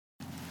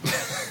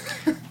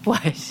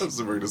What? So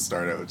we're going to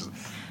start out with just...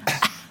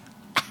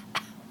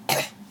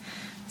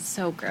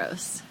 So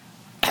gross.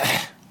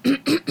 Hi.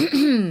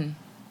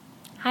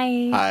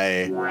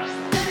 Hi.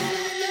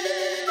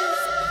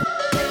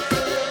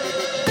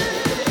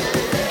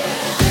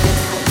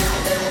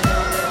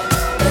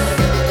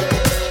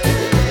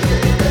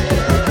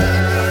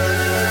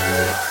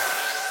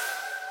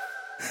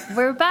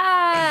 We're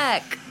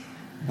back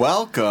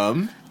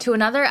Welcome to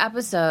another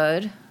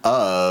episode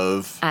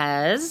of...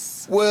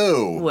 as...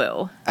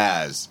 Woo.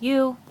 As...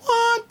 You.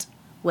 What?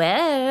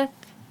 With...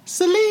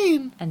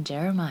 Celine. And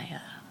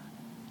Jeremiah.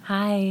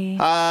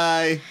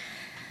 Hi.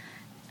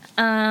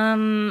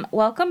 Hi.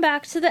 Welcome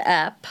back to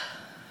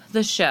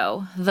the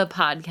show, the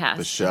podcast.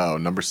 The show,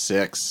 number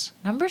 6.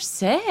 Number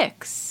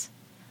 6.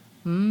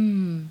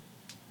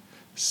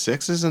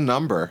 6 is a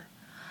number.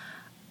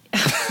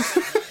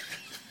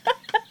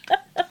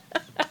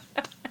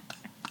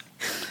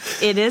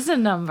 It is a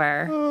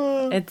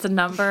number. It's a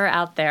number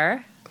out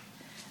there.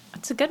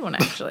 It's a good one,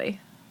 actually.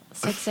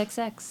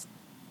 666.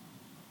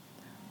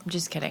 I'm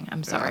just kidding.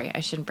 I'm sorry. Yeah.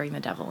 I shouldn't bring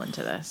the devil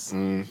into this.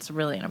 It's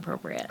really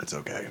inappropriate. It's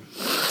okay.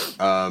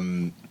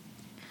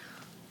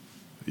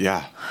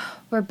 Yeah.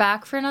 We're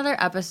back for another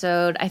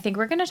episode. I think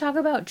we're going to talk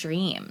about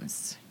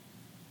dreams.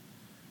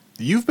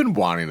 You've been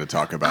wanting to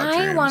talk about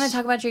dreams. I want to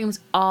talk about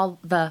dreams all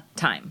the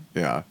time.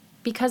 Yeah.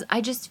 Because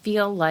I just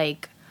feel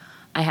like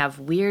I have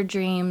weird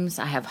dreams.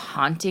 I have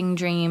haunting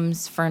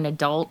dreams. For an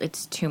adult,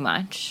 it's too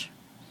much.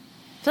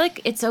 I feel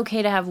like it's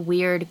okay to have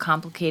weird,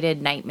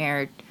 complicated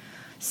nightmare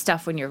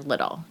stuff when you're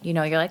little. You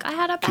know, you're like, I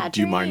had a bad dream.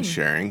 Do you mind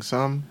sharing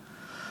some?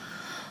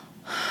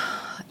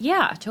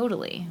 Yeah,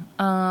 totally.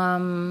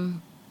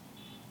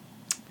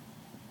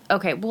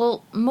 Okay,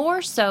 well,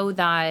 more so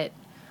that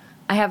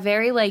I have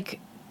very,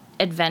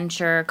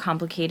 adventure,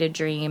 complicated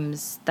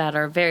dreams that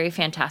are very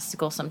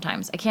fantastical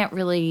sometimes. I can't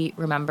really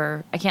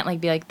remember. I can't,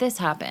 be like, this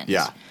happened.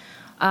 Yeah.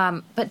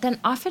 But then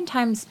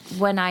oftentimes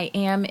when I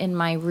am in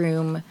my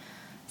room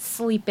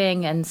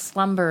sleeping and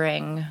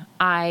slumbering,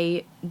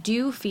 I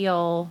do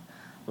feel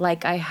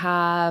like I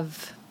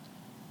have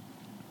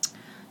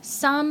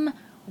some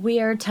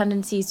weird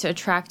tendencies to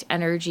attract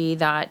energy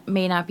that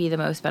may not be the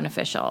most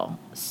beneficial.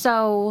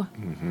 So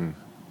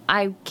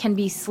I can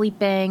be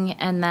sleeping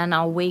and then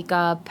I'll wake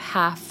up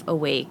half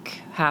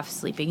awake, half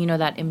sleeping, you know,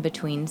 that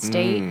in-between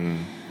state.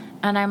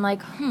 And I'm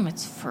like,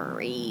 it's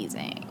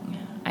freezing.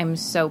 I'm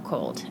so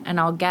cold. And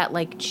I'll get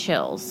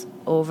chills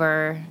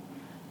over,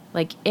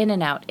 in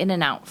and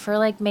out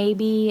for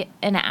maybe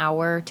an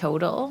hour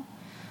total.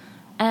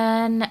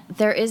 And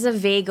there is a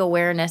vague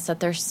awareness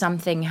that there's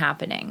something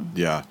happening.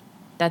 Yeah.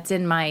 That's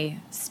in my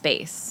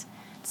space.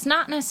 It's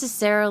not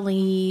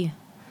necessarily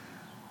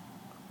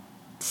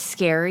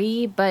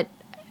scary, but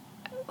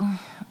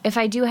if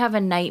I do have a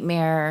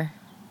nightmare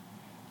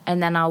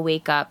and then I'll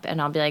wake up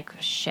and I'll be like,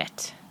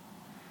 shit,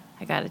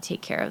 I got to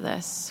take care of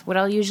this. What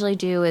I'll usually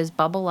do is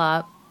bubble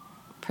up,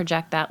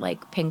 project that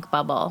pink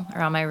bubble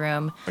around my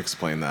room.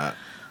 Explain that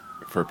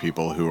for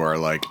people who are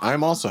like,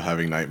 I'm also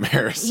having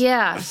nightmares.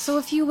 Yeah. So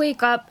if you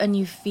wake up and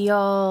you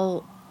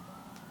feel,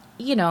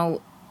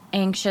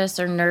 anxious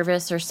or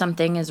nervous or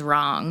something is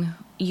wrong,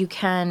 you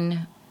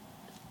can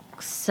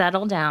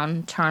settle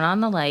down, turn on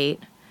the light,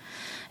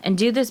 and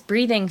do this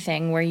breathing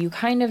thing where you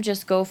kind of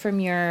just go from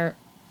your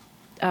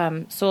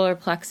solar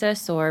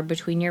plexus or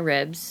between your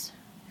ribs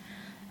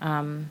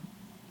and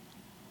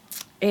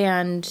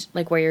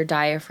where your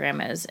diaphragm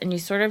is, and you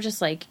sort of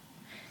just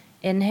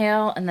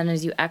inhale, and then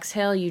as you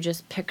exhale, you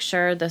just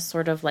picture this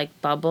sort of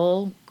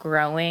bubble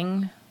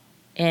growing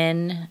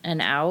in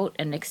and out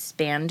and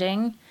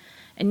expanding.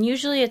 And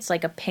usually it's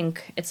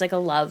it's like a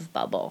love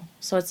bubble.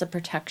 So it's a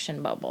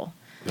protection bubble.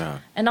 Yeah.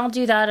 And I'll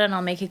do that and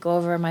I'll make it go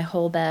over my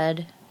whole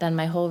bed, then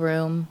my whole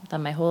room,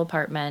 then my whole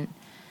apartment.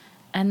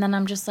 And then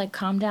I'm just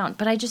calm down.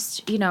 But I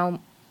just,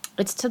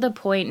 it's to the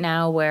point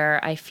now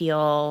where I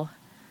feel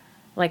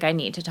like I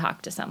need to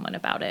talk to someone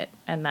about it.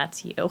 And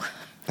that's you.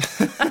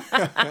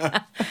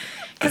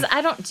 Because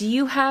do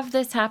you have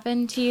this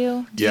happen to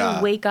you? Do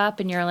you wake up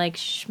and you're like,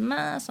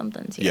 shma,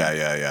 something's here?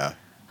 Yeah.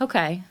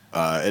 Okay.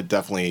 It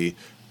definitely...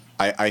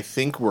 I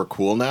think we're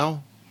cool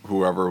now,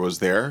 whoever was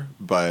there,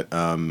 but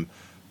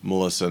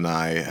Melissa and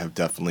I have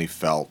definitely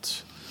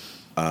felt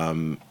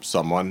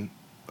something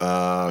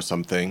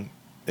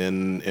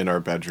in our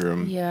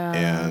bedroom. Yeah.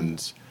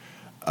 And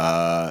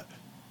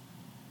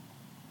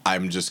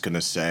I'm just going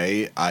to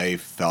say I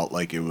felt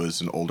like it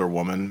was an older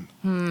woman.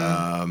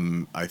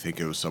 I think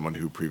it was someone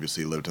who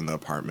previously lived in the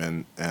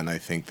apartment, and I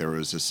think there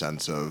was a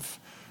sense of,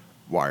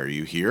 why are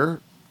you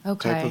here?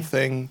 Okay. Type of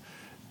thing.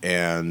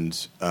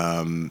 And...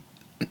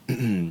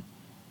 it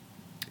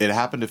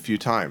happened a few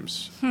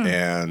times,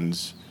 and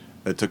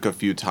it took a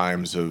few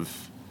times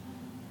of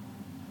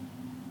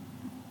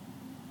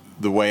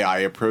the way I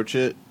approach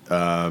it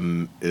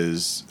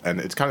is, and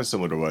it's kind of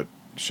similar to what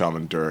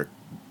Shaman Durek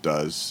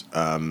does,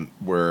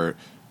 where,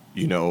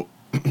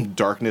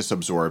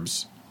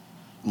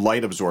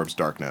 light absorbs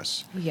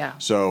darkness. Yeah.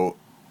 So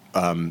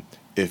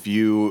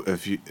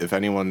if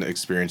anyone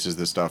experiences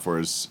this stuff or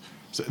is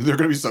So there are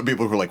going to be some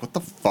people who are like, what the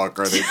fuck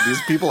are they?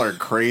 These people are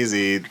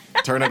crazy.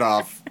 Turn it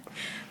off.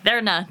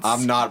 They're nuts.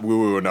 I'm not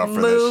woo-woo enough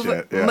for this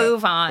shit. Yeah.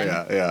 Move on.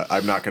 Yeah.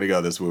 I'm not going to go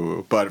this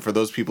woo-woo. But for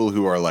those people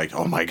who are like,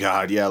 oh my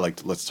God, yeah,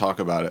 like, let's talk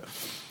about it.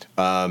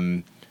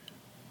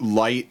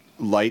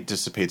 Light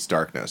dissipates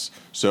darkness.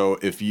 So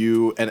if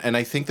you, and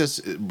I think this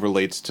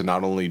relates to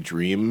not only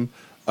dream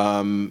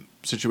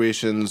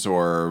situations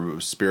or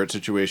spirit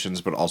situations,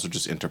 but also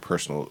just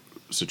interpersonal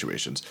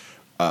situations.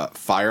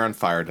 Fire on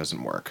fire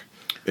doesn't work.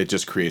 It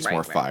just creates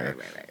more fire.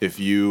 Right. If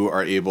you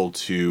are able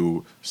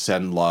to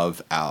send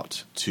love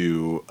out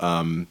to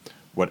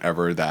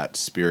whatever that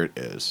spirit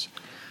is,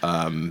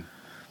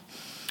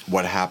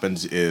 what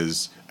happens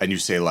is, and you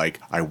say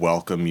like, I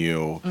welcome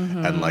you,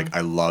 and like,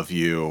 I love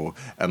you,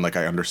 and like,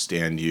 I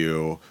understand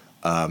you,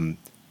 and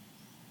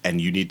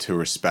you need to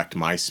respect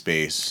my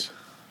space.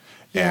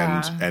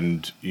 Yeah.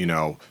 And you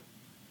know,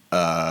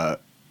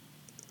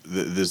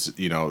 this,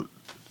 you know,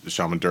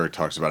 Shaman Durek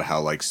talks about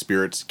how like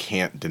spirits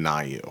can't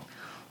deny you.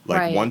 Like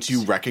Right. once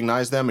you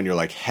recognize them and you're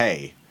like,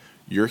 hey,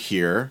 you're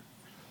here,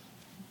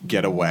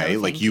 get away. No,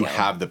 like thank you you.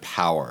 have the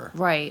power.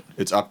 Right.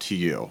 It's up to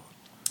you.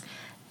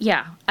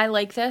 Yeah, I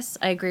like this.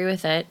 I agree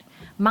with it.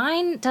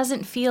 Mine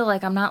doesn't feel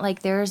like I'm not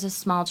like there's a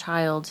small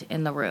child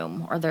in the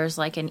room or there's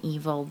like an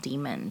evil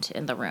demon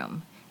in the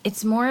room.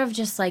 It's more of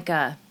just like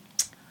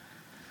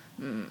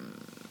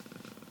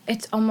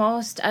it's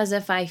almost as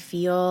if I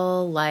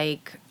feel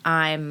like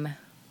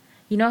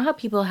you know how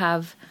people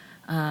have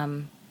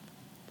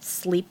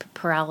sleep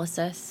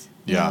paralysis?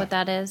 You Yeah. know what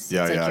that is?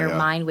 Yeah, it's like your yeah.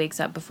 mind wakes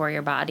up before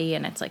your body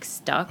and it's like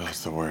stuck.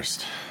 That's the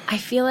worst. I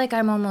feel like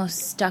I'm almost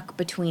stuck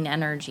between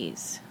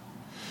energies.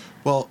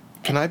 Well,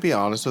 can I be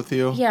honest with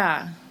you?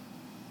 Yeah.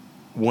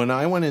 When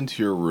I went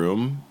into your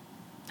room,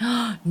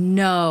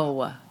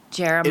 No,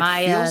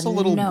 Jeremiah. it feels a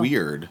little no.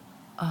 weird.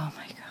 Oh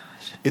my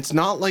gosh. It's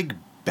not like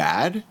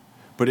bad,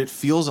 but it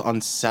feels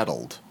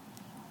unsettled.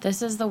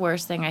 This is the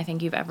worst thing I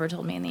think you've ever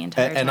told me in the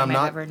entire And time I'm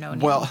not I've ever known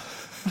well.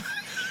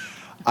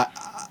 you.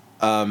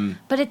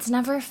 But it's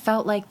never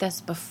felt like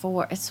this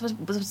before. It's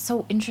what's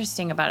so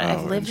interesting about it.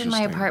 I've lived in my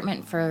interesting.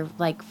 apartment for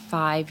like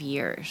 5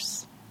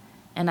 years,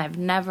 and I've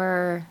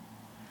never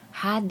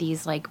had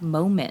these like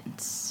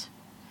moments.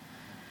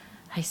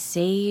 I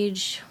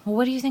sage. Well,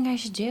 what do you think I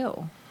should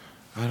do?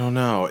 I don't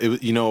know.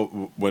 You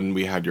know, when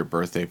we had your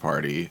birthday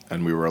party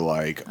and we were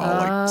like all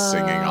like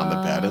singing on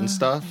the bed and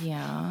stuff.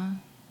 Yeah.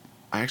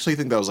 I actually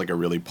think that was like a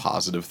really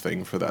positive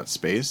thing for that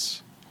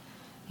space.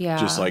 Yeah.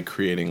 Just like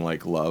creating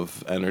like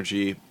love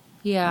energy,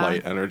 yeah.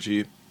 light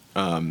energy.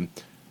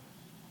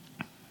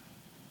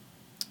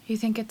 You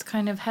think it's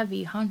kind of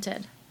heavy,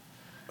 haunted?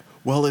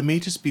 Well, it may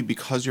just be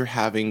because you're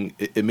having,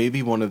 it may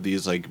be one of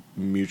these like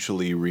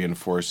mutually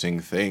reinforcing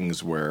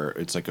things where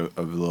it's like a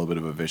little bit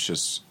of a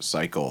vicious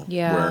cycle.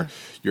 Yeah. Where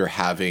you're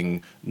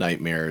having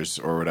nightmares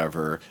or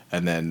whatever,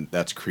 and then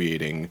that's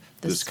creating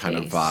The this kind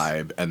of space.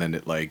 vibe, and then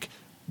it like,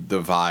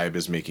 the vibe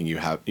is making you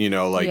have, you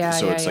know, like, Yeah,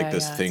 so yeah, it's like yeah,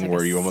 this yeah. thing It's like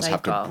where a you almost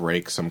have to cycle.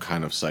 break some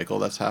kind of cycle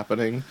that's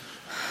happening.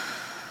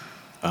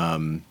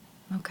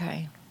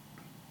 Okay.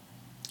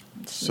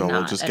 So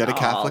we'll Not just at get a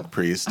Catholic all.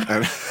 priest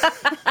and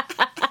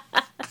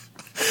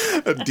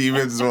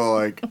demons will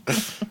like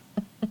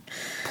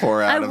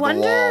pour out I of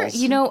wonder, the walls.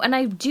 you know, and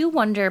I do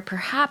wonder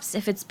perhaps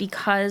if it's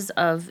because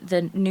of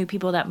the new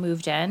people that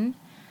moved in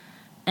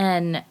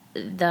and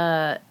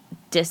the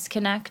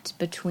disconnect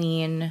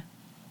between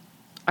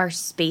our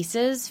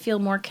spaces feel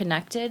more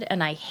connected,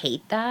 and I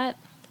hate that.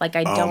 Like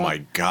I Oh don't. my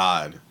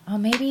God. Oh,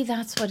 maybe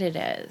that's what it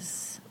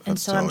is. And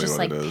That's so I'm totally just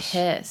what like it is.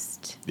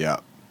 pissed, Yeah.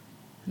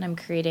 and I'm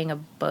creating a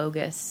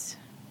bogus.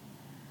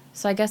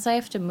 So I guess I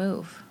have to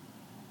move.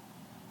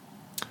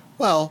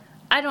 Well,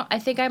 I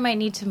think I might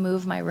need to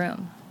move my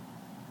room.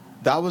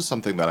 that was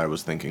something that I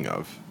was thinking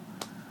of.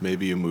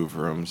 Maybe you move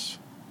rooms.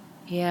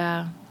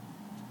 Yeah.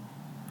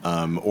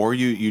 Or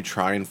you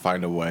try and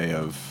find a way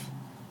of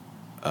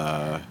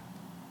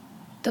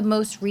The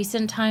most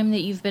recent time that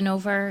you've been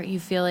over, you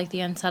feel like the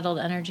unsettled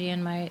energy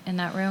in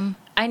that room?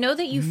 I know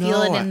that you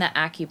feel No, it in the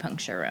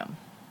acupuncture room.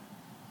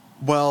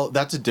 well,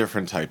 that's a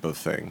different type of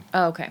thing.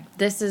 Oh, okay.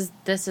 This is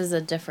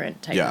a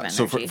different type of Yeah. energy.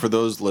 So for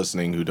those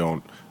listening who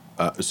don't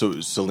so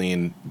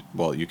Celine,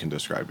 well, you can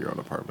describe your own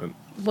apartment.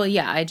 Well,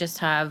 yeah, I just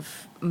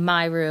have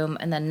my room,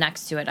 and then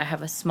next to it I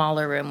have a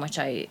smaller room which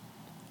I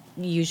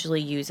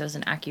usually use as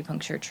an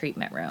acupuncture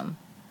treatment room.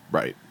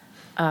 Right.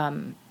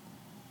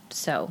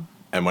 So,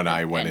 And when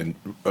I went in,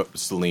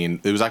 Celine,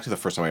 it was actually the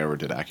first time I ever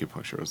did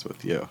acupuncture was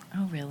with you.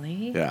 oh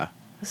really? Yeah.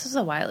 This was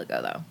a while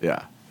ago though.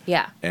 Yeah.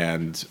 Yeah.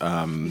 And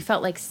You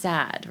felt like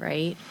sad,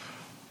 right?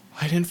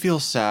 I didn't feel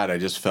sad. I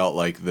just felt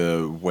like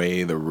the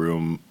way the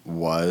room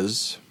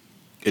was,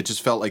 it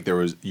just felt like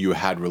you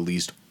had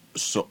released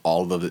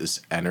all of this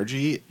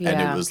energy, and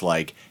Yeah. it was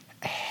like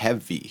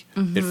heavy.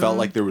 It felt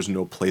like there was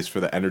no place for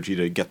the energy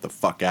to get the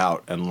fuck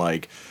out and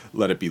like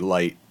let it be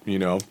light, you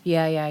know?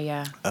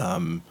 Yeah.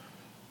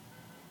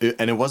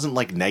 And it wasn't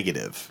like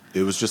negative.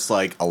 It was just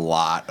like a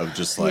lot of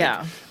just like,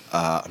 Yeah.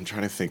 I'm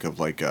trying to think of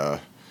like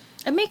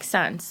It makes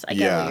sense. I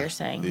get what you're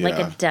saying. Like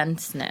a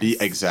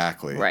denseness.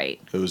 Exactly.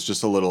 Right. It was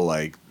just a little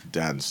like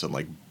dense and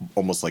like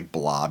almost like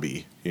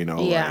blobby, you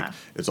know? Yeah. Like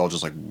it's all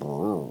just like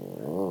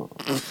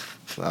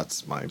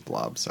that's my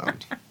blob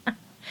sound.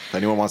 If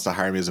anyone wants to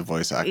hire me as a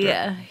voice actor.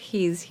 Yeah,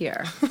 he's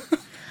here.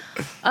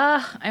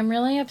 I'm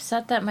really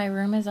upset that my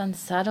room is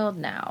unsettled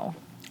now.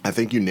 I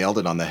think you nailed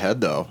it on the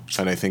head though.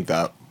 And I think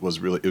that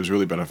was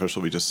really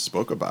beneficial. We just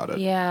spoke about it.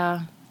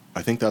 Yeah.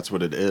 I think that's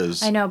what it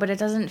is. I know, but it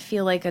doesn't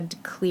feel like a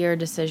clear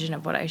decision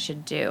of what I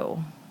should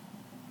do.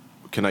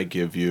 Can I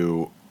give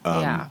you...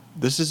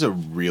 This is a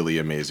really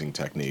amazing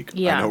technique.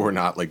 Yeah. I know we're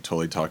not like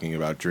totally talking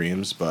about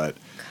dreams, but...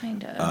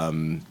 Kind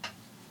of.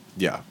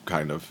 Yeah,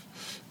 kind of.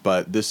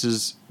 But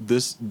this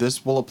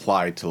will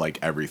apply to like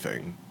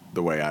everything,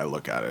 the way I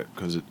look at it.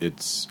 Because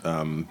it's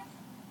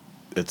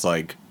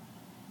like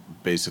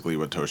basically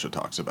what Tosha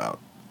talks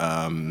about.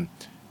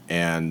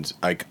 And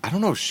I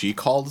don't know if she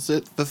calls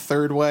it the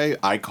third way.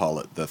 I call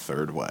it the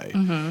third way.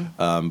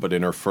 Mm-hmm. But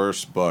in her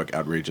first book,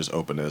 Outrageous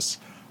Openness,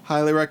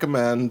 highly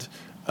recommend.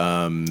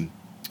 It's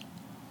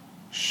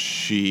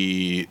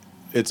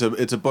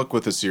a book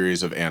with a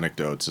series of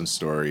anecdotes and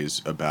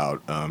stories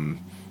about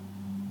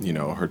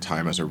her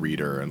time as a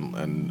reader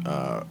and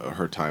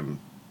her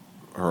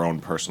own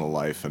personal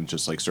life and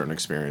just like certain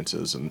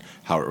experiences and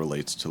how it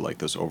relates to like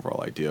this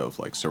overall idea of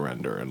like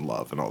surrender and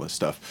love and all this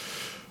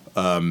stuff.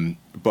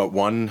 But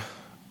one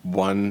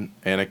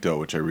anecdote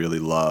which I really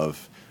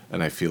love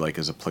and I feel like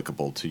is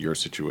applicable to your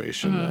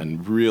situation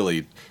and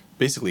really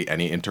basically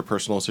any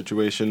interpersonal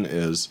situation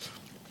is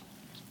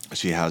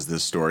she has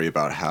this story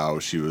about how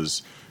she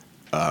was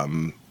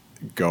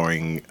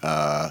going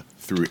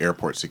through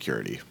airport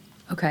security.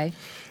 Okay.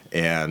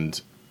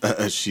 And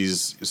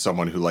she's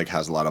someone who like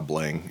has a lot of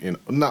bling,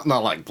 not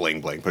like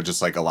bling bling, but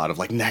just like a lot of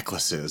like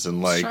necklaces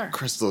and like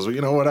crystals,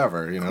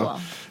 whatever, Cool.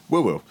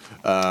 woo woo,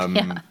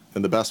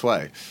 in the best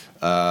way.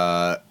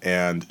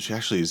 And she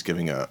actually is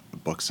giving a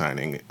book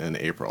signing in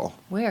April.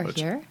 Where?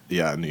 Here?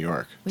 Yeah, in New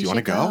York. Do you want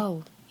to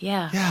go?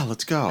 Yeah. Yeah,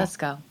 let's go. Let's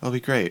go. That'll be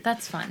great.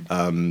 That's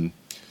fun.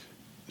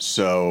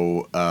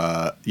 So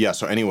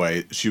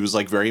anyway, she was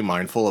like very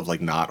mindful of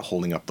like not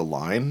holding up the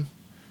line.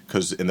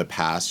 Because in the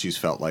past, she's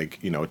felt like,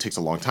 it takes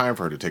a long time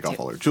for her to take off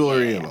all her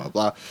jewelry and blah,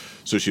 blah.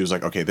 So she was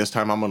like, okay, this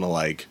time I'm going to,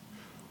 like,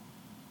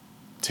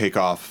 take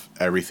off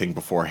everything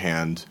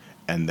beforehand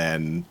and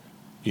then,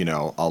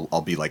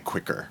 I'll be, like,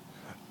 quicker.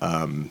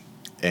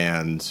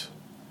 And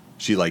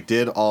she, like,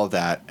 did all of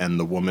that. And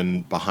the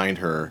woman behind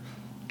her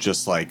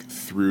just, like,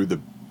 threw the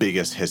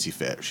biggest hissy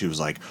fit. She was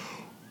like,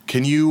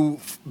 can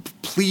you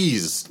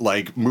please,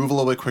 like, move a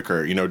little bit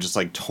quicker? Just,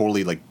 like,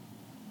 totally, like,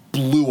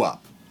 blew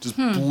up. Just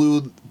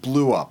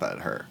blew up at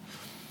her.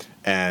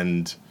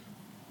 And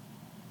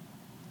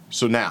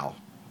so now,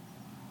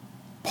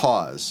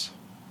 pause.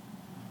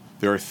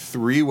 There are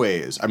 3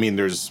 ways. I mean,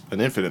 there's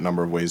an infinite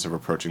number of ways of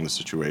approaching the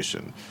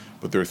situation,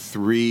 but there are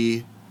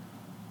 3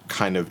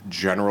 kind of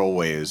general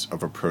ways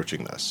of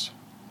approaching this.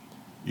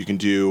 You can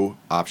do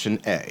option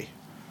A,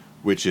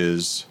 which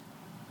is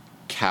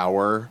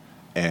cower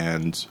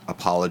and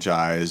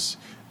apologize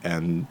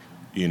and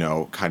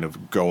kind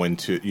of go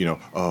into,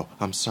 oh,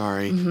 I'm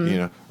sorry,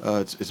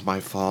 it's my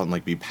fault, and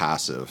like be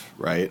passive,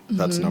 right? Mm-hmm.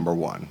 That's number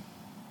 1.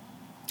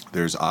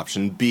 There's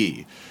option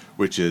B,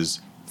 which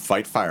is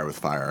fight fire with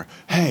fire.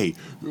 Hey,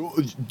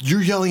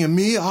 you're yelling at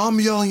me, I'm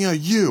yelling at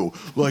you.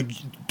 Like,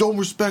 don't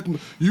respect me.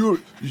 You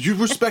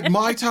respect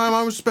my time,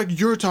 I respect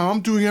your time.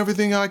 I'm doing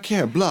everything I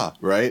can, blah,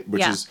 right?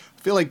 Which is,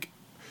 I feel like,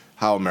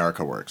 how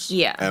America works.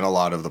 Yeah. And a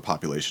lot of the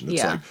population.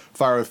 It's like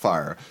fire with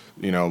fire.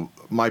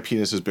 My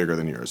penis is bigger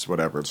than yours,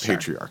 whatever. Sure.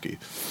 Patriarchy.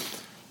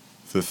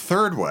 The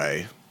third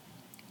way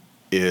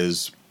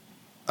is,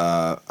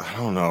 I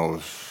don't know.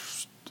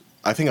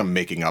 I think I'm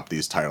making up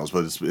these titles,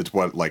 but it's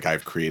what like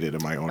I've created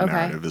in my own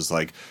narrative is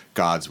like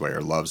God's way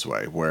or love's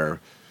way,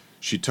 where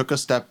she took a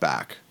step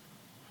back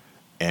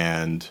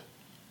and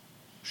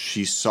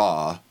she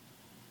saw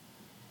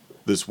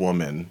this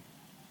woman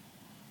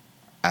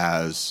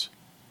as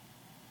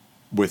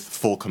with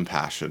full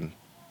compassion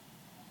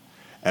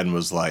and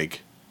was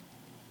like,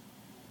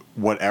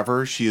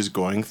 whatever she is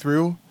going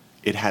through,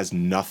 it has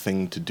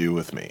nothing to do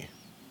with me.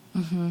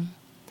 Mm-hmm.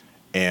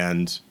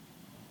 And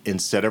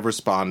instead of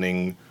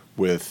responding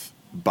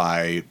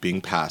by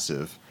being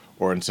passive,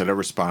 or instead of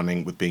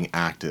responding with being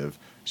active,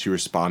 she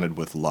responded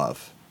with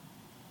love.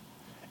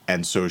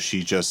 And so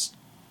she just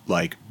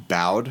like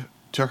bowed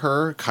to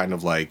her kind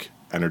of like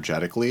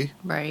energetically.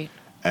 Right.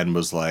 And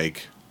was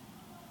like,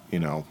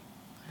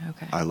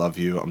 okay, I love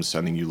you. I'm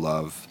sending you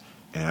love.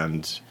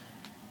 And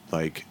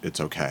like, it's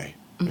okay.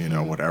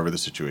 Mm-hmm. Whatever the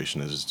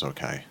situation is, it's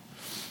okay.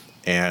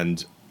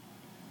 And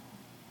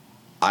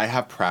I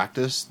have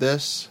practiced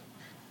this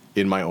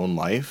in my own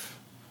life.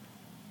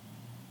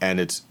 And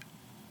it's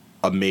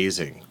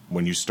amazing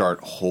when you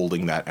start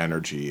holding that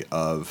energy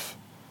of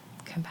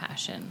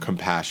compassion,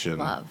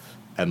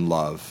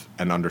 love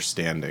and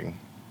understanding.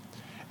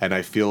 And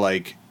I feel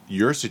like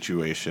your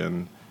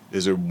situation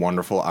is a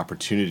wonderful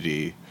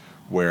opportunity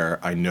where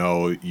I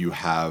know you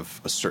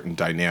have a certain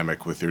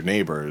dynamic with your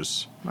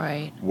neighbors,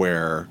 Right.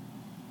 where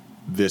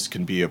this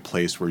can be a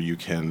place where you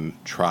can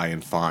try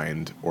and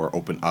find or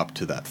open up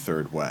to that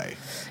third way,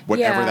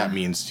 whatever Yeah. that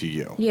means to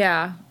you.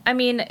 Yeah. I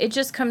mean, it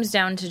just comes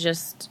down to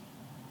just.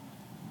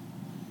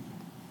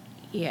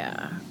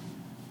 Yeah.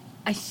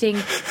 I think.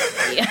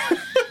 Yeah.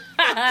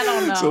 I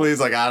don't know. So Lee's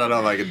like, I don't know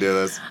if I can do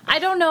this. I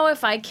don't know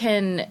if I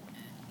can,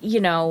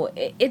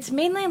 it's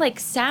mainly like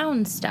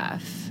sound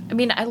stuff. I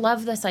mean, I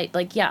love this.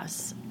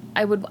 Yes,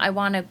 I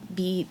want to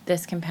be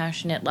this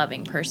compassionate,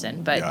 loving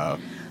person, but Yeah.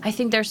 I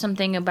think there's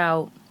something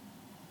about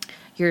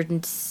your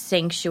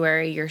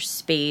sanctuary, your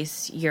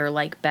space, your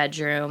like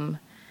bedroom,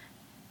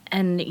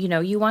 and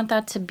you want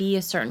that to be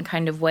a certain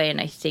kind of way. And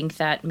I think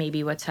that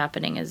maybe what's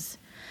happening is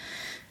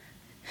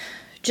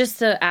just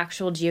the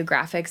actual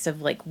geographics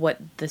of like what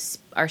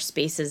our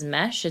spaces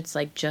mesh. It's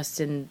like just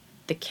in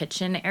the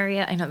kitchen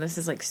area. I know this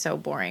is like so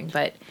boring,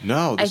 but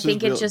No, I this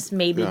think is real. it just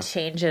maybe Yeah.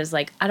 changes.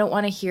 Like, I don't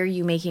want to hear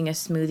you making a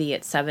smoothie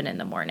at 7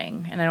 a.m,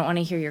 and I don't want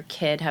to hear your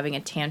kid having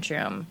a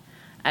tantrum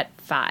at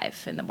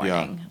 5 a.m.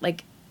 Yeah.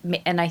 Like,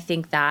 and I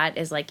think that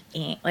is like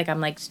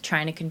I'm like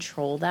trying to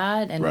control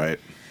that, and Right.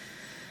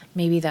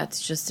 maybe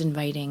that's just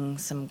inviting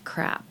some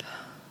crap.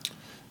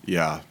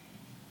 Yeah.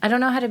 I don't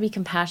know how to be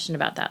compassionate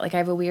about that. Like, I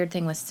have a weird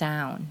thing with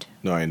sound.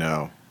 No, I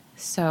know.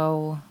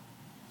 So,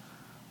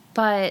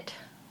 but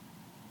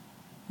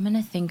I'm going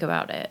to think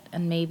about it,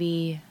 and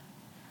maybe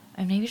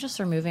just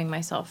removing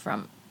myself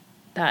from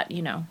that,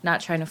 not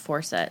trying to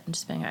force it, and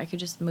just being, I could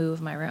just move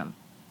my room.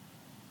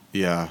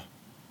 Yeah.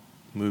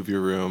 Move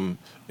your room.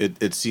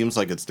 It seems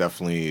like it's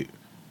definitely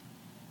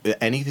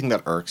anything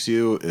that irks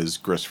you is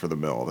grist for the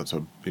mill. That's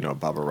what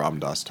Baba Ram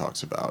Dass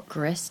talks about.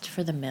 Grist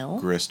for the mill?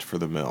 Grist for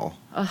the mill.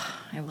 Oh,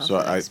 I love So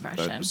that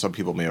expression. some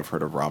people may have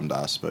heard of Ram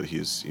Dass, but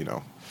he's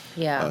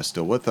Yeah.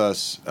 still with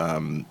us,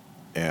 and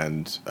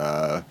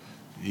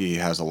he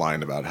has a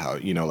line about how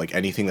like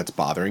anything that's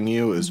bothering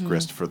you is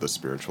grist for the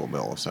spiritual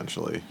mill,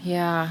 essentially.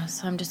 Yeah,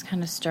 so I'm just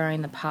kind of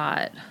stirring the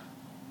pot.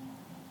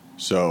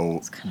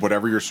 So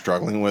whatever you're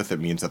struggling with, it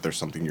means that there's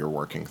something you're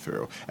working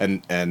through,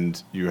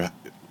 and you.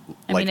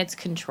 I mean, it's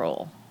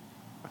control.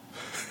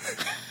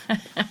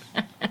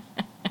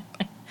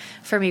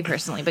 For me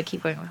personally, but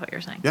keep going with what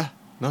you're saying. Yeah,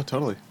 no,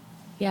 totally.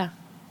 Yeah,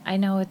 I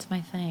know it's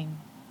my thing.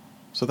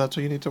 So that's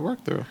what you need to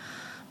work through.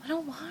 I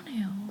don't want to.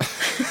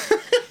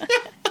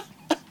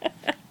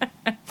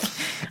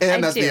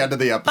 And that's the end of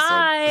the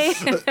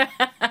episode.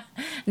 Bye.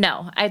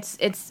 No, it's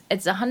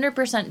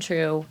 100%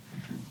 true,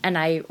 and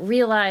I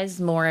realize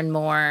more and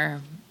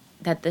more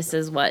that this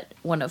is what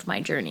one of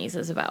my journeys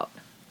is about.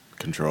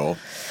 Control.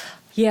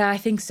 Yeah, I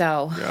think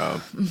so. Yeah.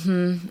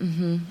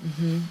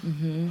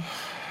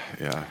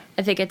 Yeah.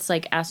 I think it's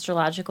like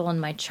astrological in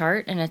my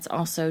chart, and it's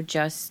also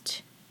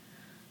just,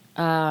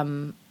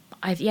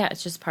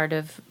 it's just part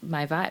of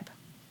my vibe.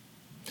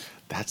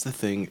 That's the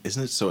thing.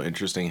 Isn't it so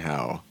interesting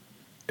how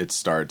it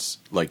starts,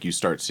 like you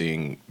start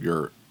seeing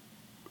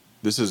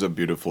this is a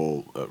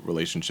beautiful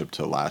relationship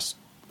to our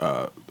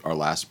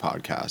last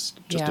podcast,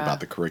 just Yeah. about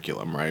the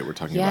curriculum, right? We're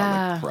talking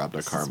Yeah, about like Prabda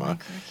this is Karma, my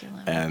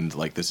curriculum. and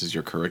like this is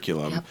your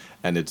curriculum, Yep.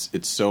 and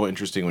it's so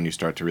interesting when you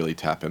start to really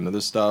tap into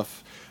this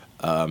stuff,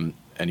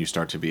 and you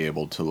start to be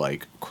able to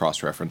like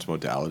cross-reference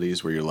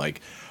modalities where you're like,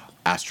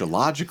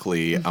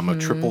 astrologically, I'm a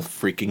triple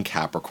freaking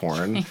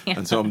Capricorn,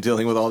 and so I'm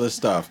dealing with all this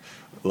stuff.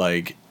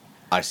 Like,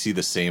 I see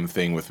the same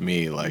thing with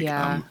me. Like,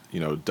 Yeah.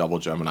 double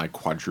Gemini,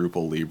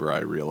 quadruple Libra. I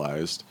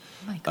realized.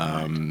 Oh my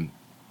God.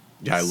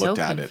 Yeah, I looked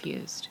at it.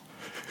 confused.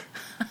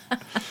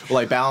 Well,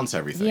 I balance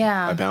everything.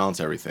 Yeah. I balance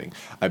everything.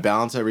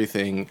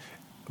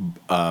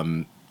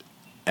 And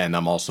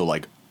I'm also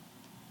like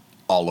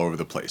all over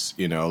the place.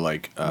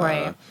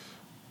 Right.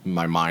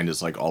 My mind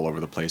is like all over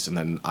the place, and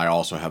then I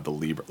also have the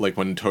Libra. Like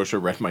when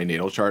Tosha read my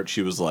natal chart,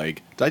 she was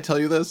like, "Did I tell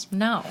you this?"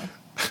 No.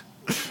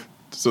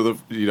 So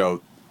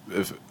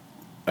if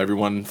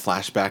everyone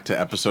flashback to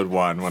episode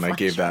 1 when I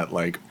gave that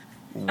like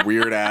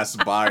weird ass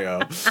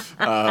bio,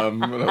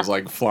 and I was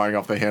like flying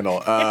off the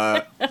handle.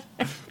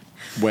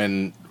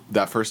 When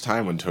that first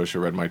time when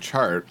Tosha read my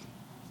chart,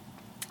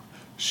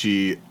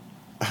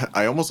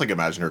 I almost like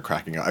imagine her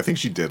cracking up. I think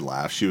she did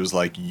laugh. She was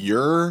like,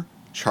 "Your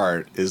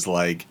chart is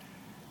like,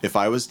 if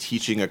I was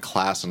teaching a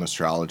class on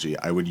astrology,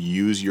 I would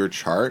use your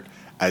chart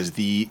as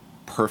the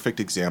perfect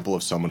example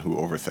of someone who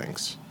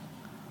overthinks."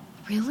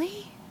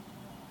 Really?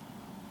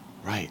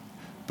 Right.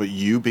 But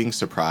you being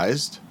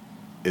surprised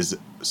is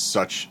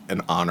such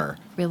an honor.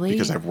 Really?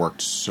 Because I've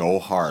worked so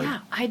hard. Yeah,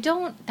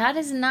 that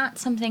is not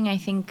something I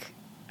think,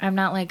 I'm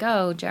not like,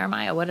 oh,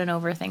 Jeremiah, what an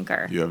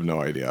overthinker. You have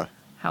no idea.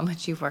 How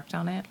much you've worked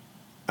on it.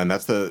 And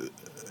that's a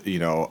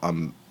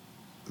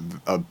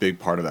big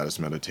part of that is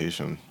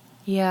meditation.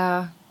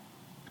 Yeah.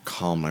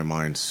 Calm my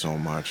mind so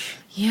much.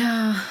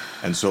 Yeah.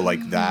 And so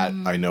like that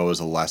I know is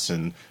a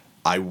lesson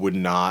I would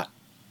not,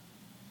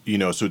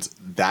 so it's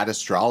that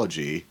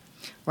astrology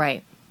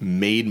Right.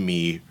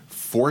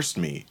 forced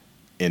me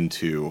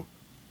into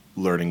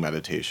learning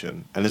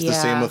meditation. And it's the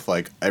same with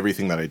like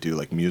everything that I do.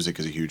 Like music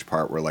is a huge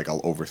part where like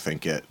I'll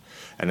overthink it.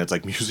 And it's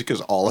like music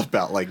is all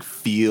about like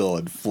feel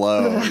and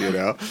flow, you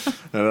know?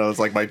 And it's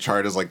like my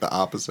chart is like the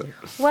opposite.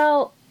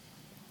 Well,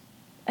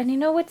 and you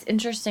know what's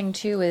interesting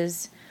too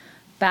is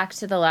back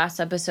to the last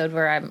episode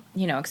where I'm,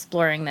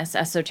 exploring this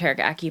esoteric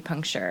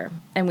acupuncture.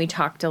 And we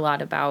talked a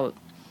lot about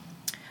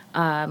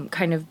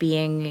kind of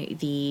being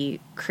the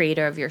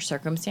creator of your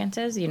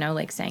circumstances,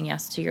 like saying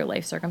yes to your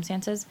life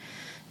circumstances.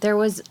 There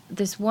was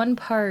this one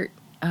part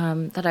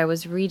that I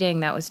was reading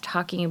that was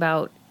talking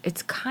about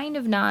it's kind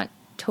of not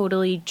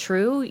totally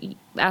true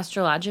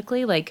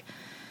astrologically. Like,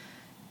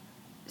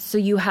 so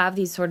you have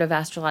these sort of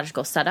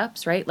astrological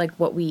setups, right? Like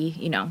what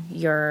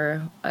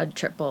you're a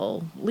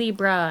triple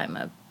Libra, I'm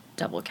a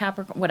double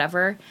Capricorn,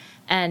 whatever.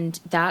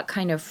 And that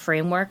kind of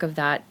framework of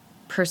that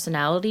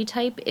personality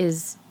type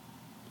is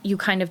you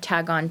kind of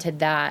tag on to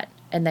that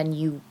and then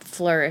you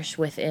flourish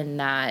within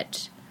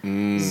that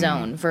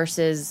zone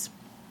versus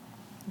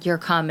you're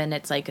common.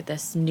 It's like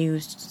this new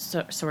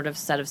sort of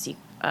set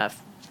of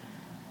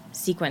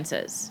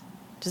sequences.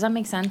 Does that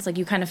make sense? Like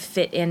you kind of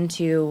fit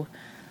into,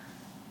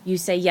 you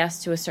say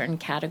yes to a certain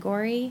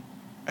category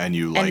and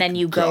you and then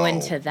you go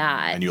into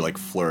that and you like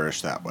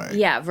flourish that way.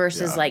 Yeah.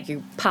 Versus like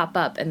you pop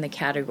up and the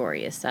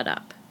category is set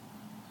up.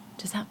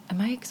 Am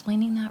I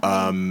explaining that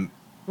right?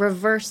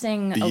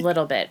 Reversing a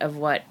little bit of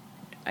what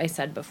I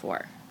said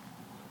before.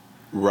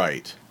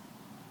 Right.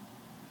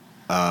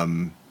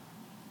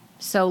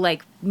 So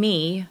like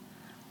me,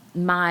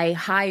 my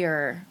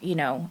higher,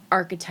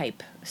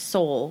 archetype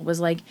soul was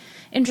like,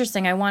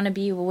 interesting. I want to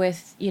be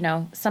with,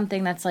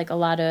 something that's like a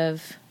lot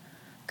of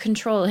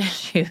control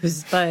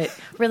issues, but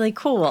really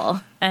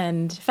cool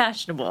and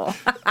fashionable.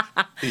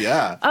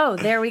 Yeah. Oh,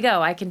 there we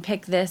go. I can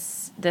pick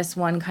this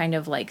one kind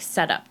of like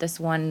setup, this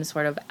one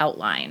sort of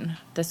outline,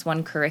 this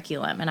one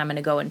curriculum, and I'm going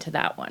to go into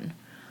that one.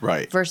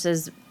 Right.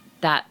 Versus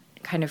that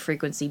kind of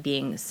frequency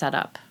being set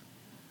up.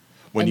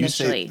 When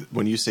initially.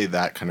 you say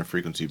that kind of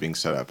frequency being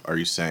set up, are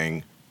you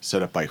saying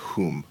set up by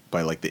whom?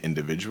 By like the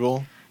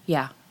individual?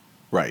 Yeah.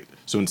 Right.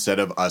 So instead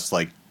of us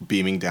like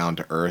beaming down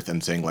to earth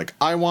and saying like,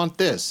 I want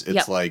this,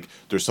 it's like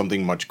there's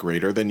something much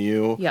greater than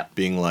you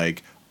being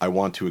like, I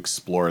want to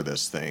explore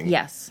this thing.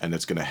 Yes. And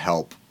it's going to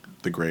help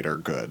the greater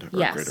good or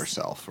greater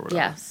self or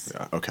whatever. Yes.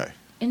 Yeah. Okay.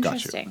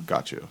 Interesting.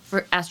 Got you.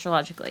 For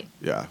astrologically.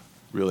 Yeah.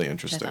 Really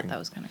interesting. I thought that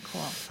was kind of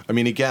cool. I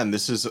mean, again,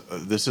 this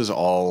is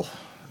all.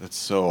 It's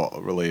so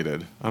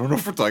related. I don't know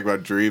if we're talking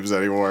about dreams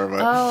anymore,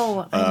 but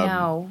I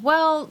know.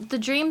 Well, the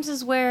dreams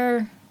is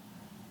where.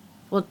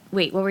 Well,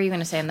 wait. What were you going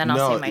to say? And then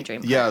I'll say my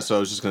dream. Yeah. So I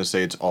was just going to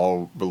say it's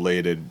all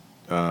related.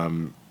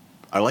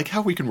 I like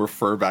how we can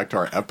refer back to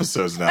our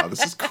episodes now.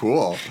 This is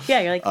cool.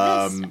 Yeah, you're like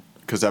this.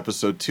 Because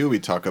episode 2, we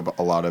talk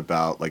a lot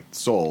about like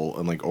soul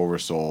and like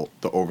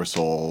the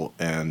oversoul,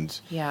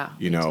 and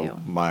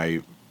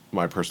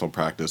my personal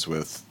practice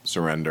with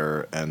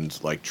surrender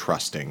and like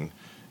trusting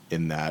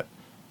in that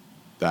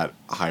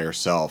higher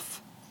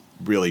self,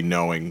 really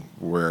knowing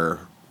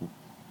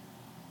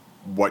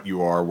what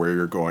you are, where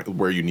you're going,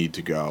 where you need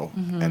to go,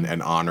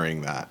 and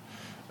honoring that.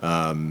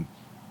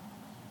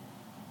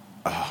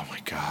 Oh my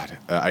God.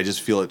 I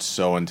just feel it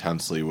so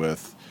intensely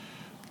with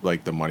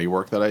like the money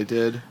work that I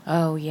did.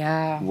 Oh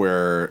yeah.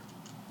 Where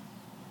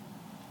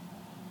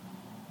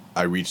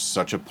I reached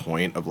such a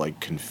point of like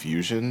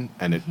confusion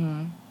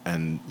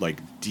and like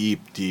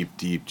deep,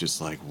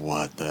 just like,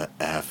 what the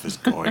F is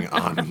going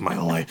on in my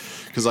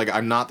life? Because like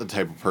I'm not the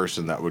type of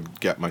person that would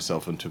get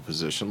myself into a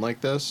position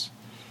like this.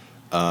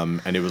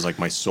 And it was like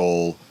my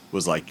soul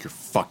was like, you're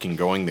fucking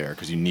going there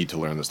because you need to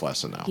learn this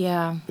lesson now.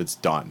 Yeah. It's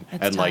done.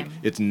 It's and like, time.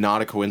 it's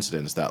not a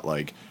coincidence that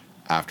like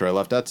after I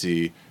left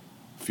Etsy,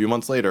 a few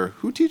months later,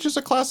 who teaches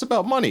a class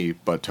about money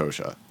but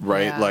Tosha,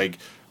 right? Yeah. Like,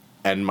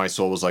 and my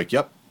soul was like,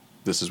 yep,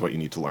 this is what you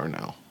need to learn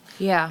now.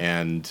 Yeah.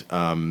 And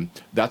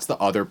that's the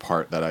other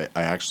part that I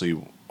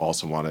actually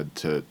also wanted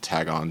to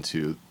tag on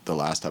to the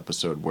last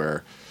episode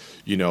where,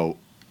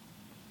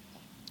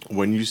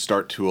 when you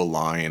start to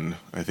align,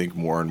 I think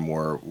more and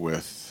more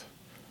with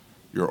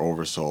your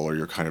oversoul, or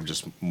you're kind of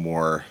just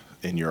more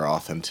in your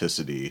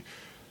authenticity,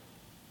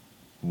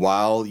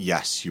 while,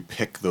 yes, you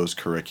pick those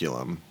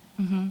curriculum,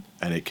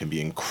 and it can be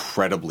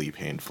incredibly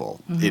painful.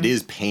 It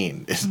is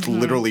pain. It's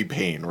literally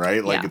pain,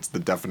 right? Like it's the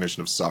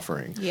definition of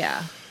suffering.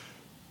 Yeah.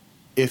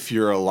 If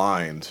you're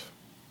aligned,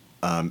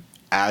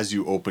 as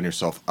you open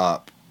yourself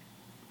up,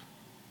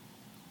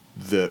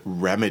 the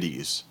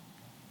remedies,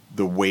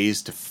 the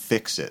ways to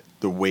fix it,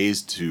 the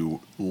ways to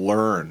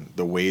learn,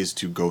 the ways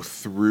to go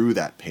through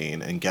that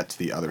pain and get to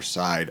the other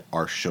side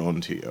are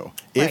shown to you.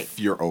 Right. If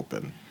you're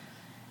open.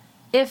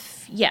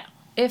 If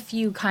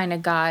you kind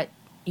of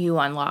you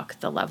unlock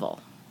the level.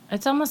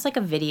 It's almost like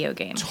a video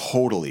game.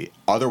 Totally.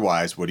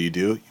 Otherwise, what do?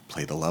 You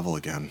play the level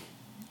again.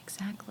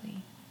 Exactly.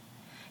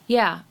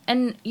 Yeah.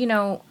 And,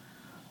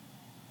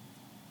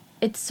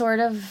 it's sort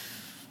of,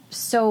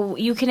 so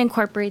you can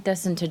incorporate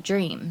this into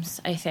dreams,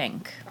 I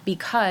think,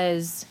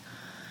 because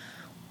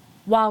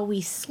while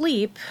we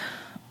sleep,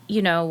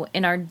 in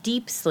our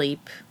deep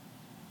sleep,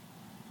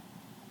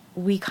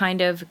 we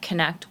kind of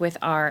connect with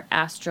our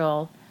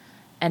astral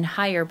and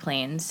higher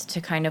planes to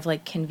kind of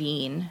like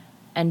convene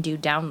and do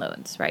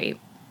downloads, right?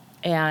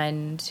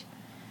 And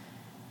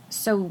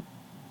so,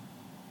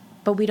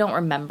 but we don't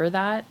remember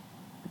that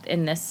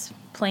in this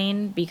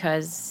plane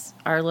because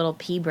our little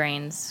pea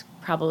brains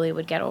probably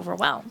would get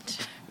overwhelmed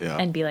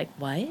and be like,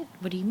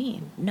 what do you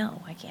mean?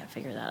 No, I can't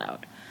figure that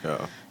out.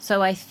 Yeah.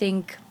 So I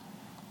think,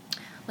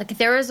 like,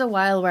 there was a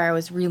while where I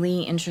was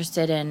really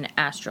interested in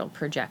astral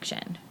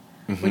projection,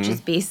 which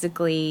is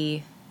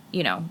basically,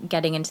 you know,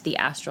 getting into the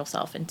astral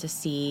self and to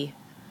see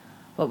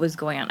what was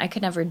going on. I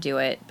could never do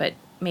it, but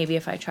maybe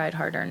if I tried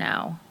harder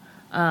now.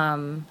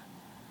 And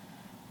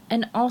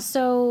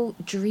also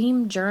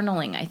dream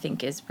journaling, I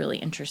think, is really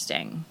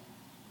interesting.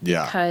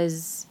 Yeah.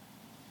 Because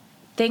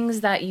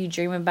things that you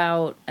dream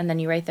about and then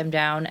you write them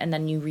down and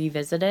then you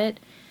revisit it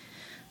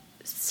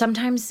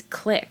sometimes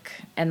click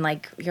and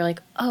like you're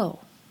like, oh,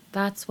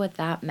 that's what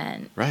that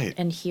meant. Right.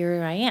 And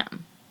here I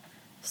am.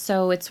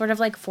 So it's sort of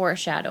like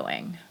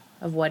foreshadowing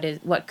of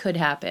what could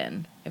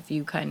happen if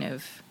you kind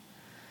of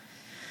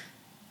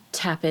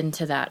tap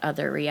into that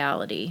other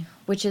reality,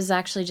 which is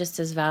actually just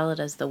as valid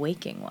as the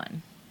waking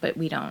one, but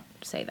we don't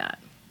say that.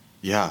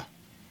 Yeah.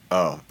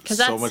 Oh,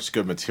 so much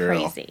good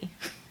material. Crazy.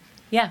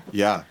 Yeah.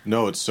 Yeah.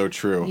 No, it's so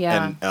true.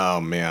 Yeah. And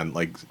oh man,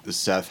 like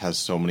Seth has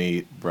so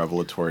many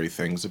revelatory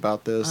things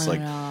about this. I like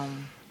know.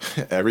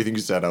 everything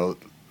you said, I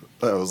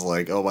was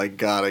like, oh my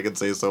God, I could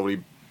say so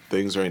many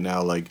things right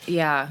now. Like,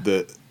 yeah.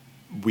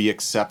 We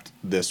accept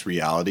this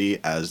reality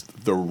as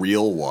the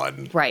real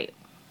one. Right.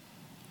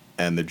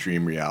 And the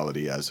dream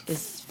reality as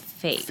is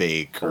fake.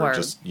 Fake or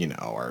just, you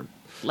know, or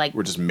like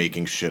we're just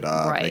making shit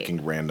up, right.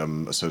 making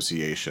random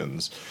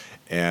associations.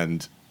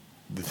 And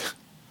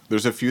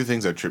there's a few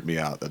things that tripped me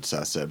out that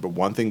Seth said, but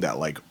one thing that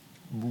like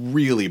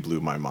really blew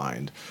my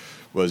mind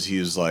was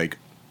he's like,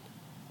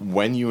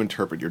 when you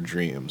interpret your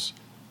dreams,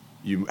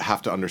 you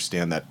have to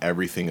understand that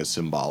everything is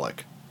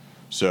symbolic.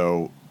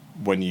 So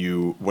when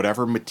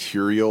whatever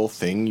material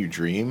thing you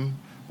dream,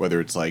 whether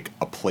it's like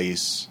a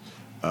place,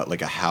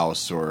 like a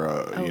house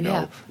or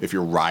if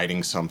you're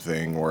riding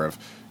something or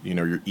if, you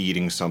know, you're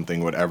eating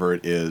something, whatever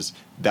it is,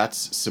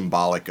 that's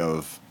symbolic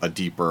of a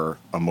deeper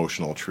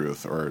emotional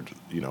truth or,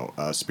 you know,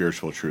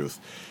 spiritual truth.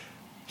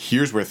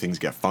 Here's where things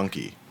get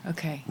funky.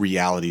 Okay.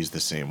 Reality's the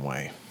same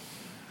way.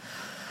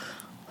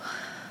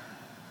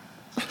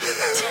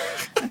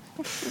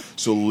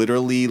 So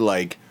literally,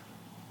 like,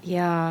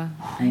 yeah,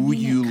 who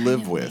you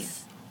live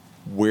with,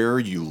 where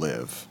you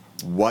live,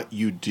 what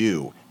you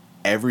do,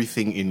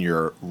 everything in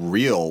your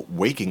real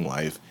waking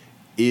life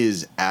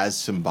is as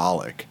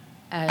symbolic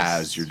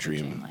as your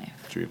dream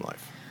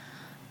life.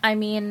 I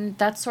mean,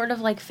 that's sort of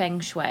like feng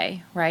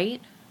shui,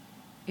 right?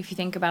 If you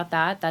think about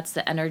that, that's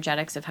the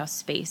energetics of how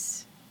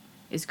space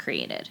is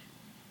created,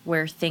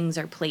 where things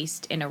are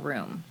placed in a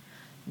room.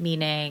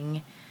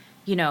 Meaning,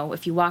 you know,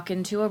 if you walk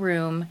into a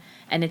room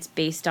and it's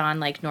based on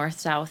like north,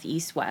 south,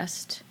 east,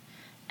 west,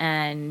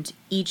 and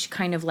each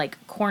kind of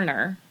like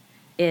corner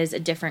is a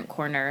different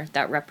corner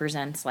that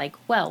represents like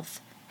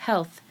wealth,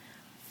 health,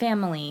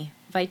 family,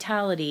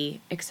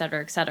 vitality,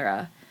 etc.,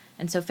 etc.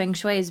 And so feng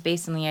shui is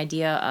based on the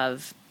idea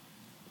of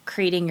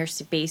creating your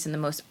space in the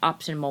most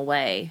optimal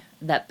way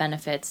that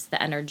benefits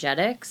the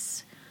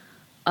energetics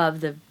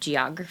of the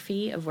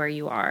geography of where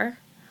you are.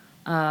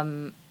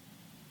 And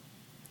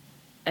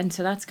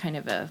so that's kind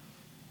of a,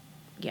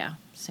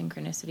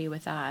 synchronicity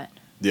with that.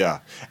 Yeah.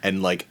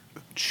 And like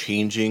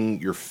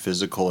changing your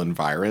physical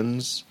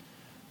environs.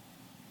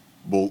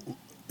 Well,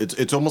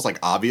 it's almost like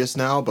obvious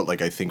now, but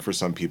like I think for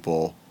some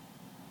people,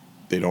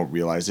 they don't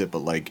realize it. But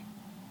like,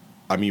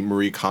 I mean,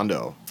 Marie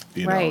Kondo,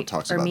 you know,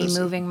 talks about this. Or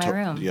me moving my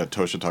room. Yeah,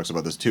 Tosha talks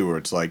about this too, where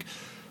it's like,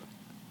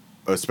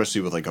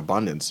 especially with like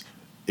abundance,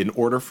 in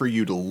order for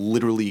you to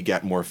literally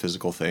get more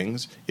physical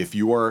things, if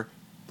you are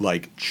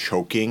like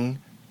choking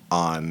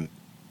on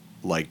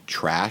like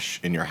trash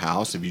in your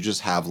house, if you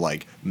just have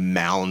like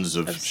mounds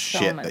of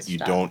shit that you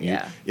don't use,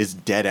 is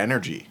dead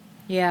energy.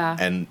 Yeah.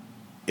 And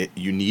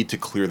you need to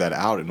clear that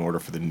out in order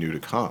for the new to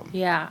come.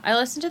 Yeah. I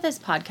listened to this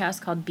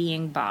podcast called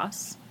Being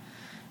Boss.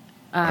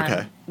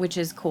 Which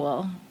is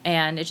cool.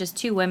 And it's just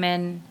two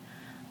women,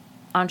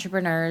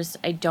 entrepreneurs.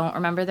 I don't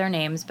remember their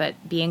names, but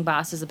Being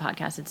Boss is a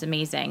podcast. It's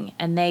amazing.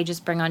 And they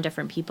just bring on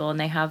different people, and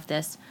they have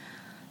this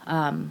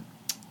one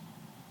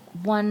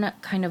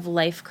kind of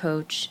life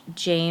coach,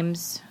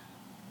 James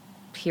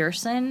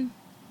Pearson.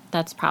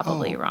 That's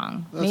probably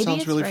wrong. That Maybe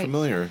sounds really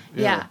familiar.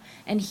 Yeah.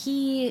 And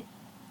he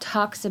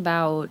talks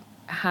about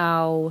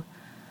how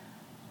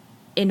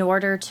in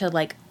order to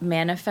like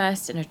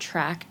manifest and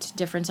attract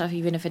different stuff,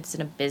 even if it's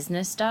in a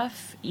business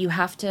stuff, you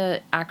have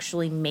to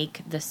actually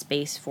make the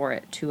space for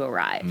it to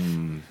arrive.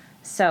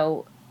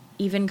 So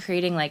even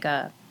creating like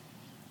a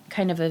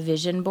kind of a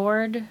vision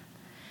board,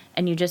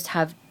 and you just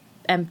have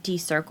empty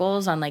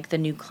circles on like the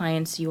new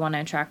clients you want to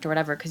attract or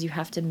whatever, because you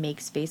have to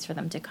make space for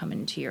them to come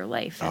into your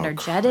life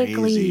energetically.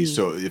 Crazy.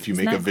 So if you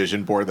make a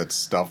vision board that's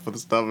stuffed with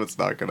stuff, it's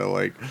not gonna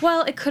like.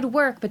 Well, it could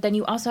work, but then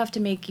you also have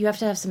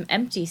to have some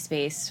empty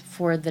space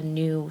for the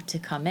new to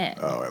come in.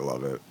 Oh, I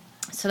love it.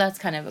 So that's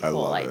kind of a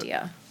cool love it.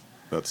 idea.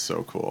 That's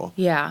so cool.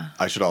 Yeah.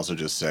 I should also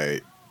just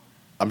say,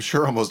 I'm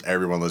sure almost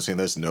everyone listening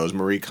to this knows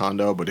Marie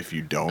Kondo, but if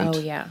you don't, Oh,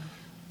 yeah.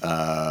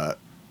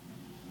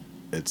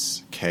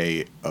 it's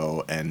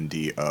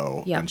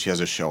Kondo, Yep. and she has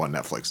a show on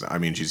Netflix. I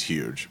mean, she's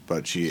huge,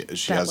 but she That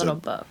has little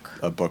book.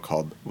 a book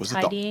called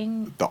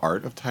Tidying? the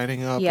Art of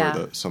Tidying Up, Yeah.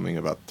 or something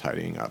about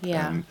tidying up.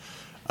 Yeah.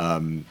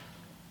 And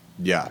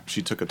yeah,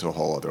 she took it to a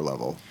whole other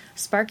level.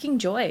 Sparking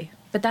joy.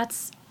 But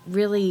that's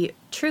really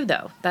true,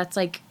 though. That's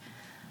like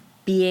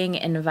being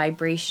in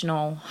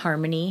vibrational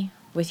harmony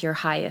with your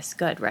highest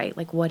good, right?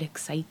 Like what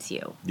excites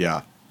you.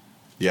 Yeah,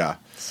 yeah,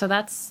 So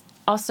that's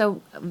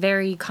also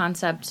very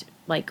concept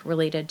like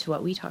related to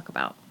what we talk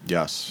about.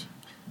 yes,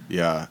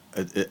 yeah.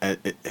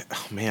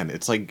 Oh, man,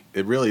 it's like,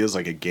 it really is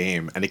like a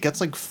game, and it gets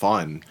like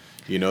fun.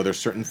 You know, there's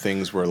certain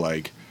things where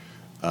like,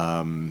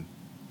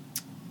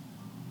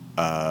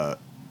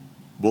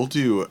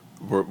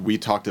 we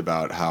talked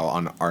about how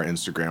on our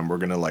Instagram we're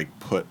gonna like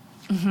put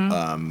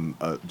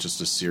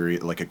just a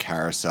series, like a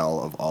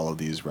carousel of all of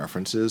these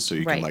references, so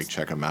you Right. can like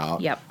check them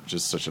out. Yep. Which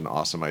is such an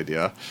awesome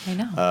idea. I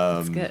know.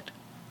 That's good.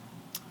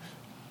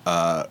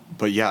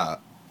 But yeah,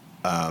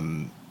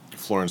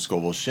 Florence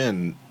Scovel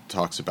Shinn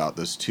talks about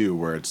this too,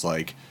 where it's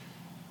like,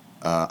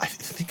 I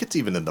think it's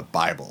even in the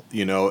Bible.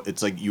 You know,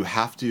 it's like you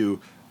have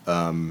to,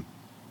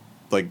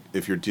 like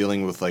if you're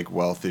dealing with like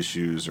wealth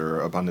issues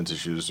or abundance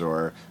issues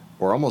or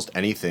almost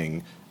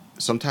anything,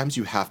 sometimes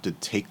you have to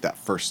take that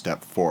first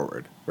step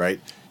forward, right?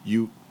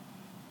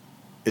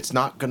 It's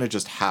not going to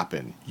just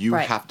happen. You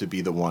Right. have to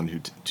be the one who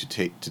to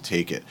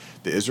take it.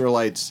 The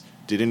Israelites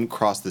didn't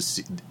cross the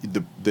sea.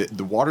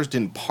 The waters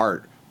didn't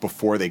part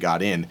before they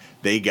got in.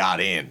 They got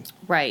in.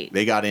 Right.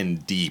 They got in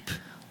deep.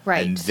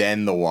 Right. And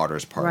then the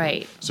waters parted.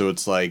 Right. So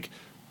it's like,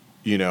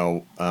 you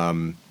know,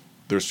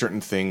 there's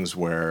certain things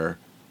where,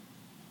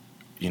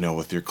 you know,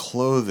 with your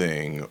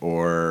clothing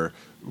or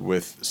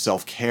with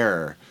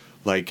self-care,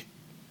 like,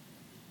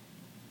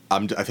 I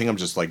think I'm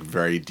just like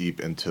very deep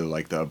into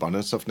like the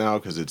abundance stuff now,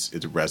 because it's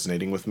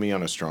resonating with me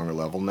on a stronger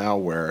level now,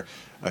 where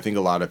I think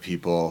a lot of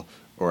people,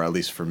 or at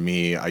least for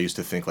me, I used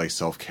to think like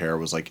self-care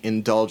was like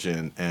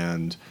indulgent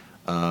and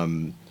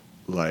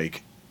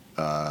like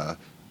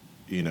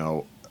you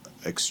know,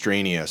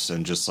 extraneous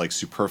and just like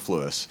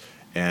superfluous.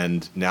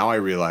 And now I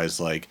realize,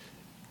 like,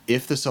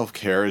 if the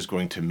self-care is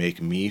going to make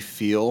me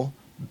feel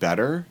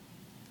better,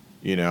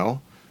 you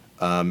know,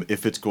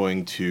 if it's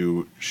going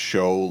to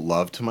show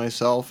love to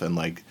myself and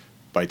like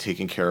by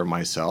taking care of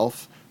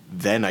myself,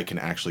 then I can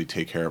actually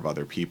take care of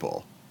other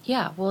people.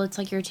 Yeah. Well, it's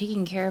like you're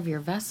taking care of your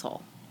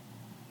vessel.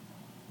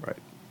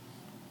 Right.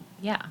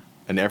 Yeah.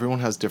 And everyone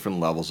has different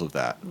levels of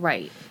that.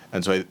 Right.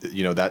 And so,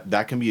 you know,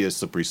 that can be a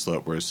slippery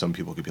slope, where some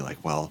people could be like,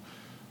 well,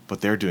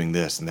 but they're doing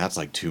this and that's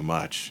like too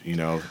much, you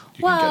know,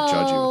 you can get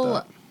judgy with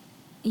that.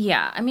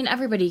 Yeah. I mean,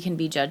 everybody can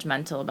be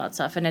judgmental about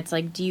stuff. And it's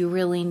like, do you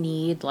really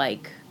need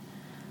like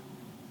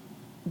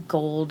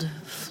gold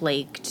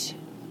flaked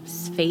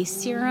face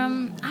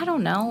serum? I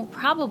don't know.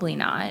 Probably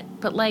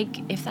not. But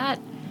like, if that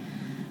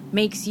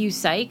makes you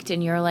psyched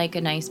and you're like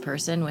a nice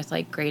person with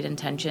like great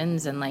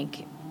intentions and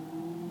like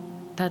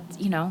that,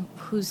 you know,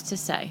 who's to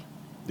say?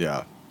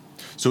 Yeah.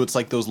 So it's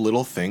like those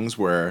little things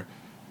where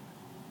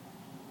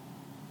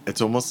it's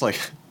almost like,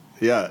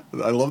 yeah,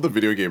 I love the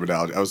video game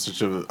analogy. I was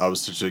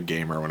such a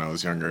gamer when I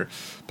was younger,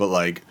 but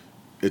like,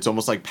 it's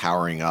almost like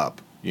powering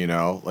up, you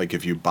know, like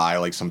if you buy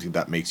like something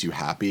that makes you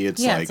happy,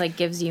 it's like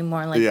gives you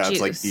more like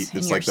juice. it's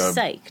and like you're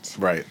the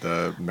psyched. Right.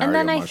 The Mario And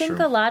then I mushroom. think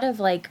a lot of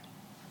like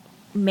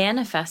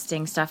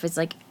manifesting stuff is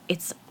like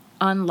it's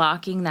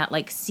unlocking that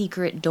like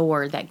secret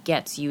door that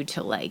gets you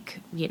to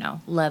like, you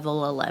know,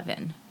 level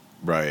 11,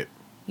 Right.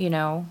 you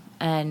know,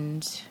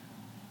 and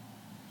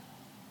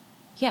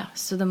yeah,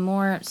 so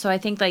I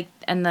think like,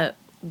 and the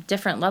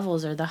different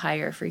levels are the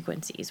higher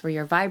frequencies where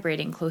you're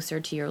vibrating closer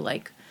to your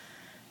like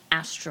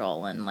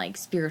astral and like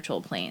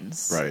spiritual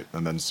planes. Right.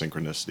 And then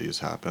synchronicities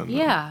happen.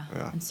 Yeah.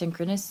 Yeah. And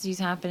synchronicities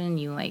happen and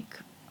you like,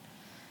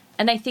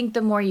 and I think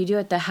the more you do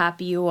it, the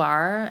happier you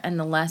are and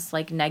the less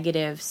like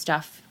negative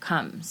stuff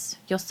comes.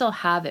 You'll still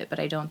have it, but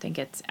I don't think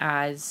it's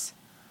as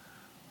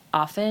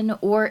often.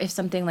 Or if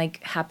something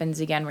like happens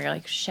again where you're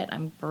like, shit,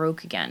 I'm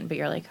broke again, but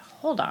you're like,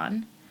 hold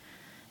on.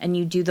 And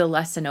you do the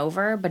lesson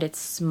over, but it's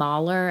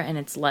smaller and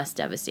it's less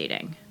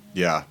devastating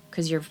Yeah.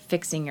 because you're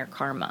fixing your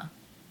karma.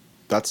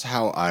 That's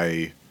how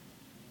I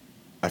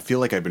feel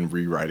like I've been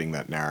rewriting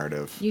that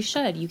narrative. You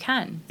should. You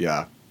can.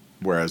 Yeah.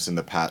 Whereas in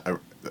the past,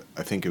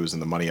 I think it was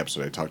in the money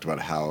episode, I talked about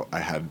how I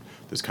had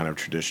this kind of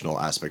traditional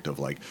aspect of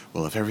like,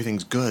 well, if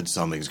everything's good,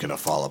 something's going to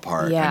fall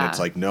apart. Yeah. And it's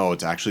like, no,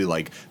 it's actually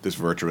like this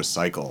virtuous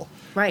cycle.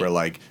 Right. Where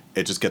like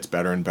it just gets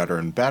better and better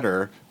and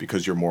better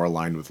because you're more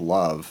aligned with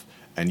love.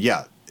 And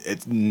yeah,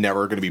 it's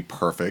never going to be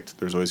perfect.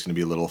 There's always going to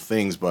be little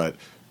things, but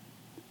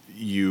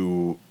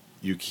you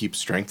keep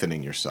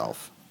strengthening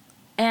yourself.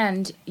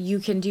 And you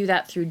can do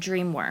that through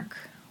dream work,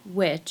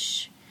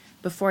 which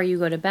before you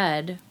go to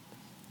bed,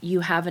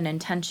 you have an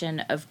intention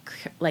of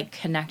like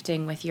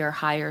connecting with your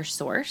higher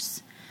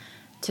source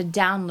to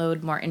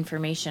download more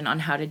information on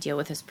how to deal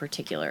with this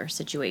particular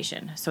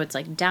situation. So it's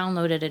like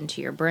downloaded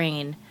into your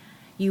brain.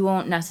 You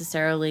won't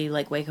necessarily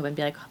like wake up and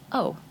be like,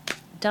 oh,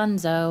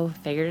 donezo,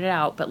 figured it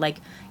out. But like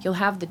you'll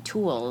have the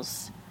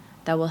tools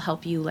that will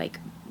help you like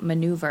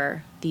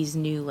maneuver these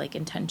new like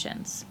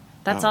intentions.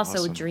 That's also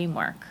awesome. dream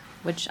work,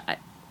 which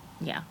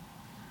yeah.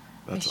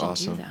 That's we should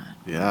awesome. do that.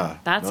 Yeah.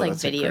 That's like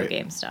that's a video great-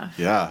 game stuff.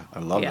 Yeah, I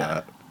love Yeah.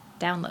 that.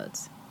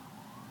 Downloads.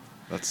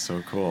 That's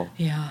so cool.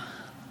 Yeah.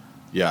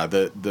 Yeah,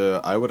 the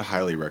I would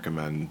highly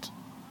recommend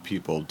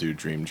people do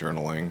dream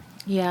journaling.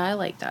 Yeah, I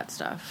like that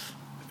stuff.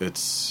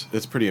 It's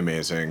pretty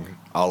amazing.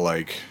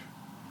 And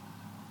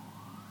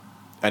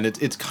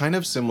it's kind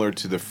of similar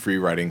to the free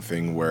writing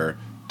thing where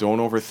don't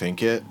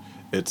overthink it.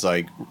 It's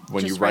like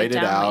when Just you write it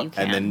write down what out you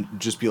and can. then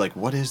just be like,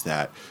 what is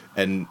that?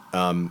 And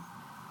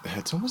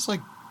it's almost like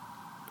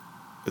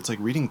it's like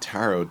reading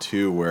tarot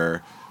too,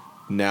 where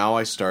now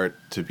I start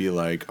to be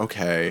like,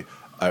 okay,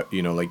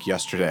 like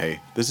yesterday.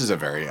 This is a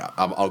very.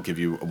 I'll give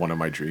you one of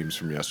my dreams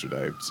from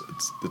yesterday.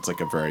 It's like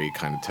a very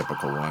kind of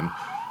typical one,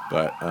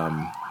 but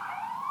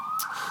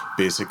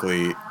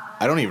basically,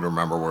 I don't even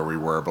remember where we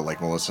were, but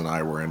like Melissa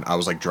and I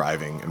was like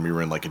driving and we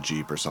were in like a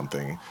Jeep or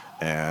something,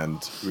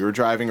 and we were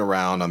driving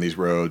around on these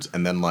roads,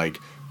 and then like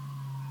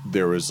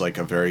there was like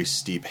a very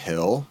steep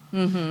hill,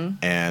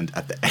 and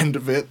at the end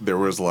of it there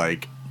was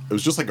like it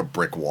was just like a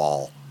brick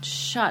wall.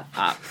 Shut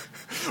up.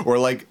 or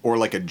like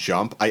a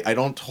jump. I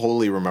don't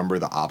totally remember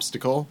the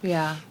obstacle.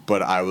 Yeah.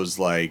 But I was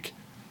like,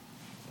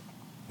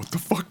 what the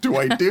fuck do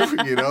I do?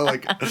 You know,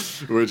 like,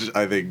 which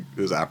I think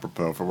is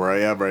apropos for where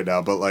I am right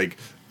now. But like,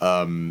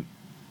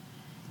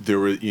 there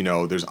were,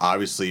 there's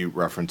obviously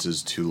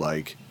references to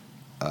like,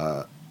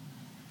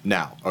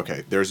 now,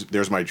 okay,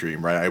 there's my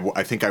dream, right?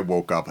 I think I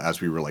woke up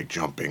as we were like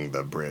jumping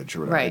the bridge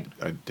or whatever. Right.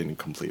 I didn't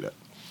complete it.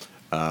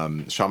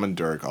 Shaman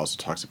Durek also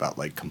talks about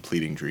like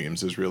completing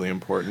dreams is really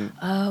important.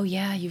 Oh,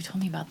 yeah, you've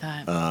told me about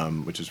that.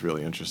 Which is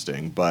really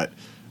interesting. But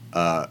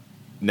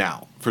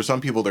now, for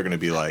some people, they're going to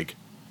be like,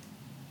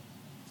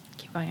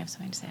 Keep going, I have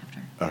something to say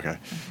after.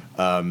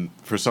 okay.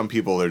 For some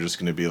people, they're just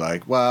going to be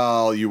like,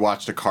 well, you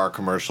watched a car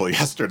commercial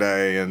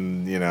yesterday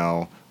and,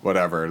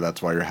 whatever.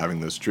 That's why you're having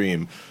this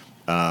dream.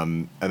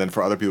 And then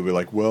for other people, be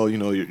like, well,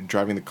 you're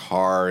driving the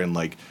car and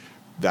like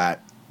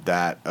that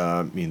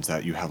means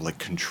that you have like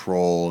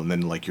control, and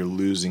then like you're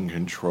losing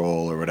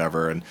control or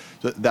whatever. And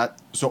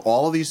so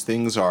all of these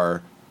things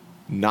are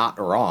not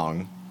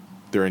wrong.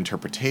 They're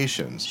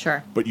interpretations.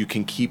 Sure. But you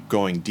can keep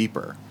going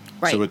deeper.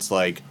 Right. So it's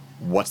like,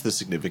 what's the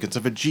significance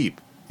of a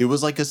Jeep? It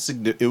was like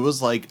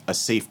a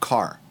safe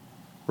car,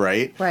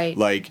 right? Right.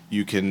 Like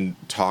you can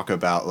talk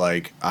about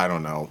like, I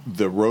don't know,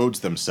 the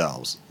roads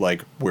themselves,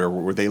 like where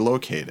were they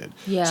located?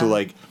 Yeah. So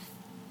like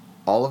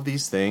all of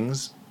these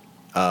things,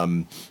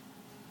 I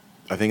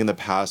think in the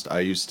past I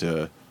used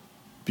to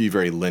be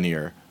very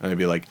linear, and I'd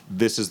be like,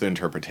 this is the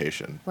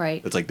interpretation.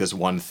 Right. It's like this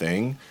one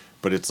thing,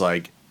 but it's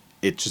like,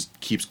 it just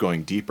keeps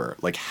going deeper.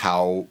 Like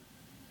how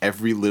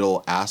every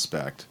little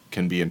aspect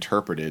can be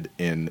interpreted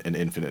in an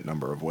infinite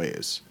number of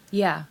ways.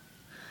 Yeah.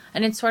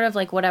 And it's sort of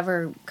like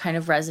whatever kind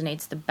of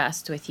resonates the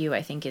best with you,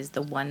 I think, is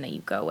the one that you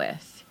go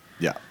with.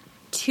 Yeah.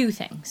 Two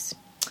things.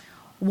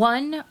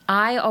 One,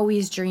 I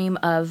always dream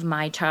of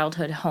my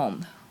childhood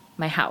home,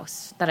 my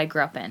house that I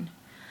grew up in.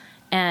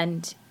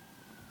 And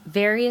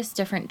various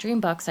different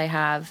dream books I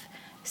have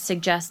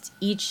suggest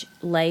each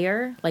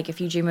layer, like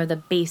if you dream of the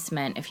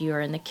basement, if you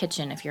are in the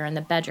kitchen, if you're in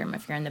the bedroom,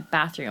 if you're in the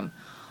bathroom,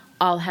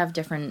 all have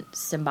different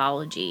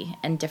symbology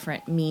and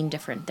mean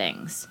different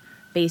things.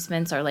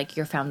 Basements are like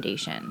your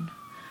foundation.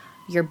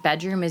 Your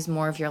bedroom is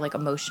more of your like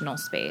emotional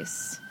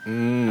space.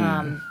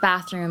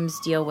 Bathrooms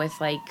deal with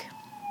like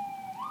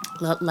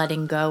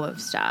letting go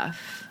of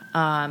stuff.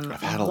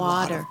 I've had a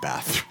lot of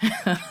bathroom.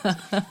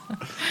 A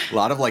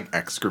lot of like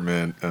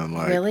excrement and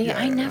like. Really? Yeah,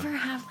 I yeah. never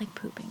have like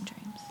pooping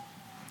dreams.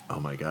 Oh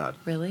my God.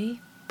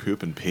 Really?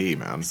 Poop and pee,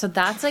 man. So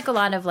that's like a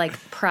lot of like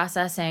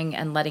processing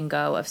and letting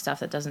go of stuff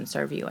that doesn't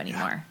serve you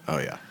anymore. Oh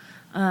yeah.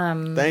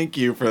 Thank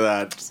you for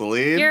that,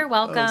 Celine. You're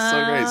welcome.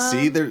 That was so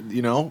great. See, there,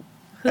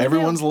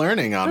 everyone's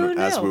learning on Who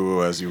as knew?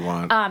 woo-woo as you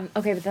want.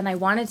 Okay, but then I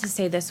wanted to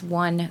say this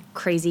one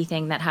crazy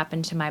thing that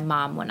happened to my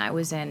mom when I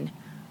was in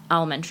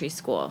elementary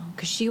school,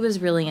 because she was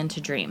really into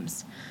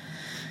dreams.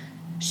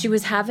 She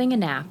was having a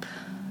nap.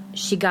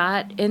 She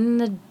got in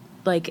the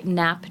like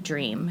nap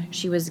dream.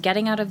 She was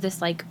getting out of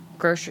this like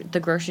the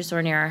grocery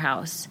store near our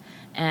house,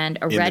 and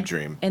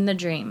in the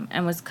dream,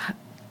 and was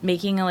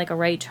making a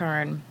right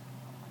turn.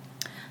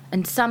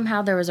 And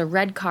somehow there was a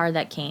red car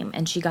that came,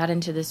 and she got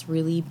into this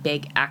really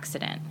big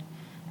accident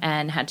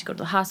and had to go to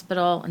the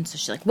hospital. And so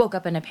she woke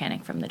up in a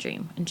panic from the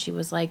dream, and she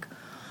was like,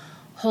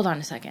 hold on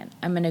a second.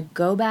 I'm going to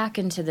go back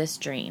into this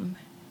dream,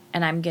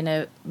 and I'm going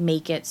to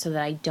make it so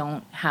that I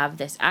don't have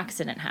this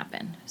accident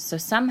happen. So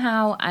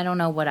somehow, I don't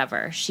know,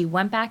 whatever. She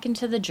went back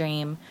into the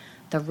dream.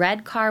 The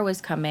red car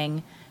was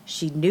coming.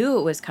 She knew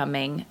it was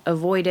coming,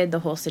 avoided the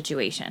whole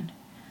situation.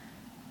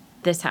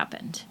 This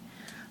happened.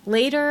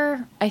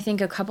 Later, I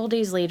think a couple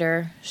days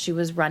later, she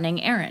was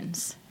running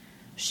errands.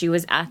 She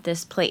was at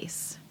this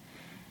place.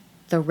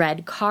 the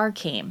red car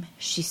came.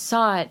 She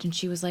saw it and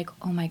she was like,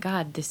 oh my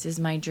God, this is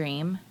my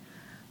dream.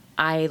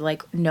 I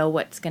like know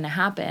what's going to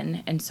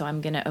happen. And so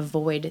I'm going to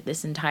avoid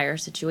this entire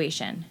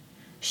situation.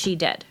 She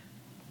did.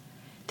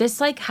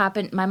 This like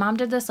happened. My mom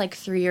did this like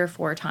 3 or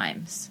 4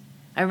 times.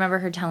 I remember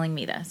her telling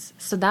me this.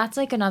 So that's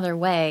like another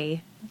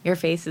way. Your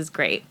face is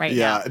great right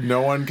now. Yeah,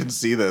 no one can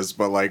see this,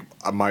 but like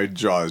my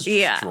jaw is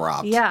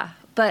dropped. Yeah.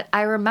 But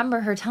I remember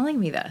her telling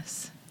me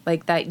this.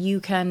 Like that you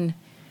can,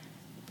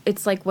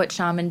 it's like what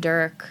Shaman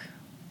Durek,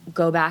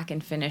 go back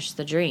and finish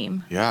the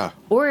dream. Yeah.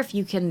 Or if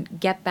you can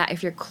get back,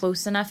 if you're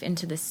close enough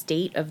into the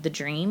state of the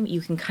dream, you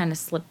can kind of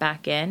slip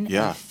back in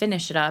and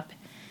finish it up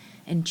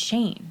and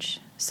change.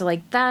 So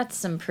like that's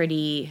some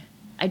pretty,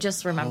 I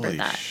just remembered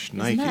that.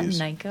 Isn't that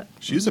Nika?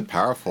 She's a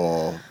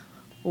powerful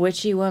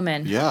witchy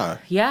woman. Yeah.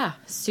 Yeah.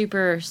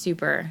 Super,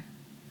 super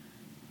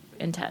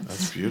intense.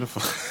 That's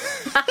beautiful.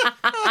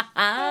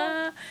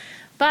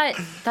 But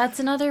that's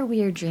another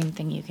weird dream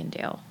thing you can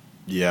do.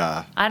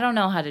 Yeah. I don't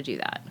know how to do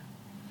that.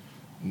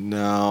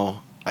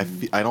 No.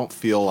 I don't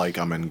feel like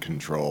I'm in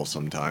control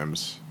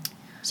sometimes.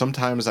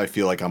 Sometimes I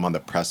feel like I'm on the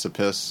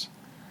precipice.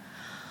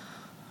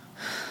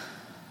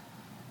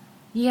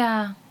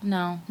 Yeah.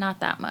 No, not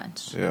that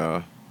much.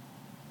 Yeah.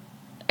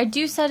 I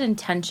do set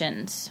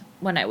intentions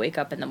when I wake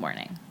up in the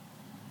morning.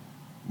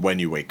 When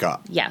you wake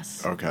up?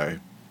 Yes. Okay.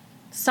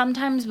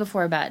 Sometimes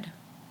before bed.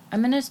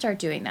 I'm going to start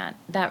doing that.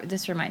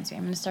 This reminds me.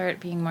 I'm going to start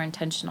being more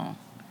intentional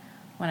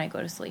when I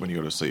go to sleep. When you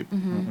go to sleep.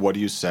 Mm-hmm. What do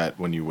you set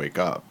when you wake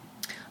up?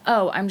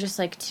 Oh, I'm just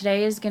like,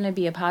 today is going to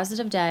be a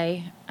positive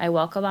day. I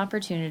welcome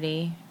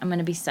opportunity. I'm going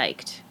to be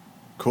psyched.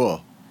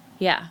 Cool.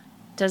 Yeah.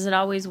 Does it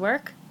always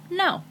work?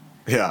 No.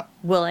 Yeah.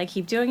 Will I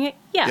keep doing it?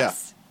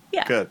 Yes.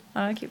 Yeah. Good.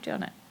 I'll keep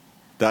doing it.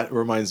 That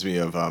reminds me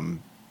of,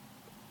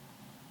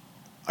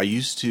 I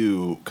used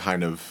to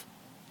kind of,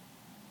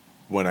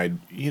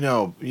 when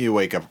you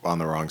wake up on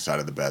the wrong side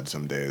of the bed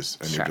some days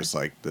and you're just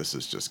like, this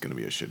is just going to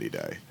be a shitty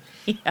day.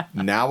 Yeah.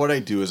 Now what I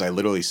do is I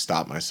literally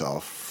stop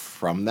myself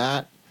from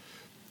that.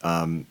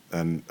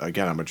 And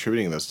again, I'm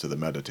attributing this to the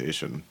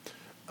meditation,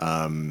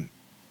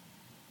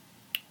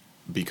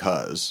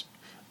 because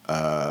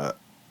I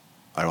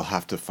will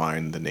have to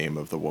find the name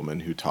of the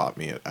woman who taught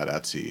me at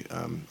Etsy.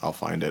 I'll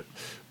find it.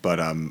 But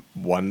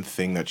one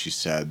thing that she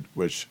said,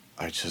 which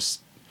I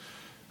just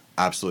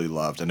absolutely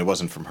loved, and it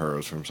wasn't from her, it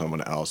was from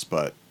someone else,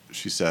 but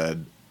she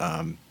said,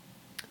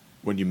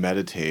 when you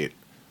meditate,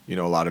 a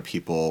lot of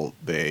people,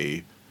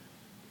 they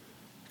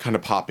kind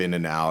of pop in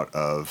and out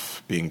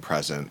of being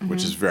present,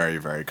 which is very,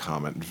 very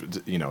common.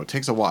 It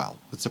takes a while.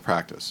 It's a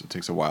practice. It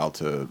takes a while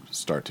to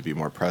start to be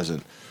more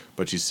present.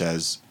 But she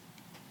says,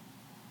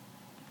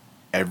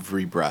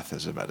 every breath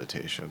is a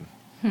meditation.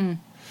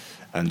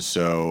 And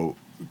so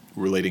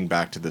relating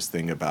back to this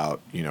thing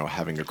about,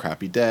 having a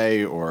crappy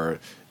day or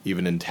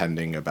even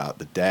intending about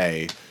the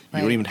day, you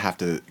don't even have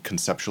to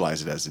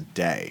conceptualize it as a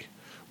day.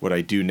 What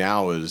I do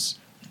now is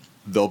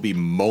there'll be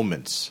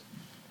moments.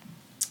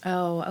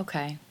 Oh,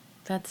 okay.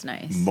 That's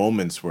nice.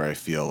 Moments where I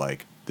feel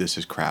like this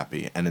is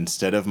crappy. And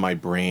instead of my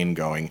brain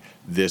going,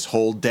 this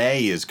whole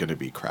day is going to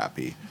be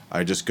crappy,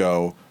 I just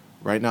go,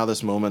 right now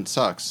this moment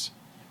sucks.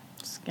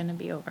 It's going to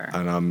be over.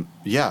 And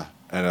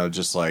and I'll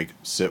just like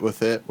sit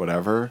with it,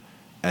 whatever.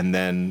 And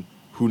then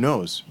who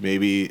knows,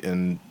 maybe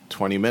in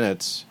 20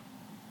 minutes,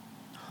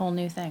 whole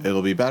new thing.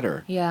 It'll be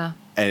better. Yeah.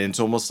 And it's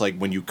almost like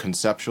when you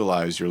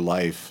conceptualize your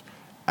life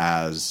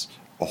as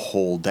a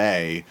whole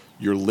day,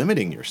 you're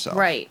limiting yourself.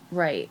 Right.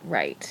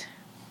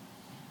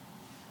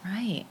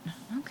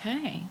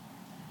 Okay.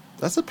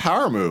 That's a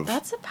power move.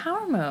 That's a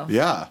power move.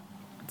 Yeah.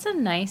 It's a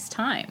nice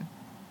time.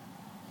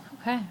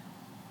 Okay.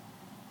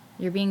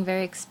 You're being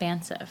very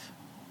expansive.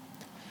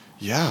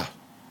 Yeah.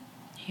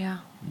 Yeah.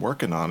 I'm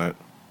working on it.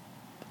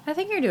 I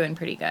think you're doing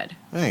pretty good.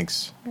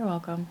 Thanks. You're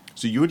welcome.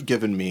 So you had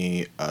given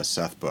me a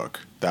Seth book.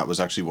 That was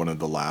actually one of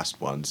the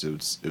last ones.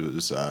 It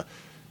was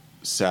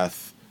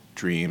Seth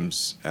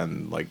Dreams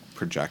and like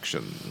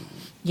Projection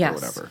or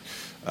whatever,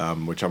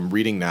 which I'm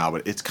reading now,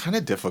 but it's kind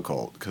of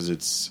difficult because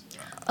it's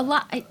a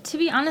lot. To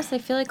be honest, I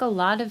feel like a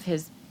lot of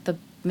the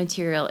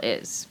material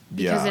is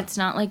because it's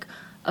not like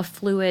a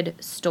fluid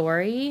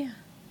story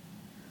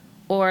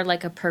or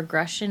like a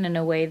progression in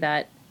a way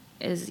that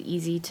is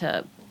easy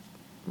to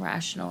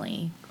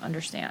rationally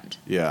understand.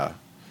 Yeah.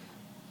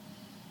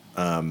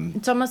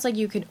 It's almost like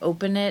you could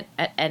open it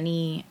at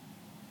any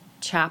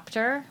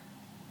chapter,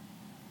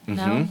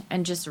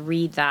 and just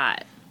read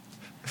that.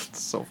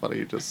 It's so funny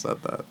you just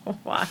said that.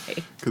 Why?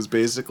 Because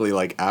basically,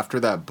 like, after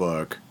that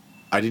book,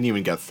 I didn't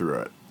even get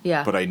through it.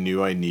 Yeah. But I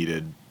knew I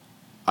needed,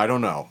 I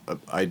don't know.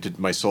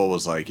 My soul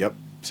was like, yep,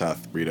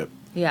 Seth, read it.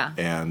 Yeah.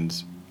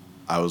 And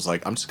I was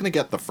like, I'm just going to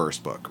get the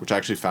first book, which I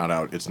actually found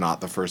out it's not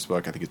the first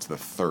book. I think it's the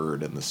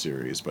third in the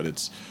series, but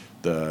it's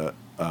the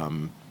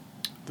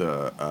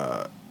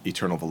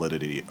Eternal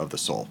Validity of the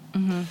Soul.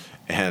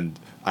 And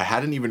I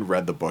hadn't even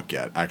read the book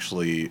yet.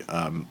 Actually,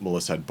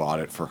 Melissa had bought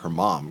it for her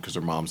mom because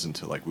her mom's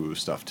into like woo-woo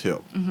stuff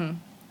too.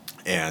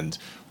 And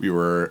we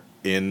were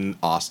in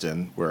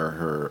Austin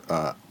where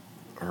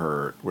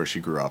where she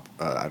grew up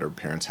at her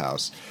parents'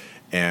 house.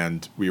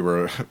 and we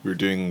were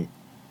doing,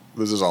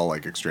 this is all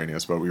like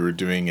extraneous, but we were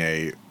doing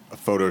a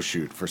photo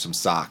shoot for some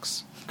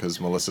socks because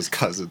Melissa's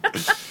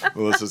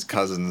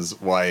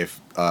cousin's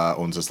wife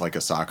owns this like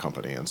a sock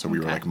company, and so we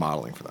were like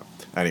modeling for them.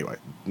 Anyway,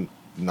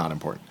 not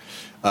important.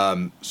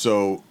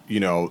 So you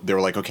know, they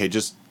were like, okay,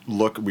 just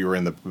look. We were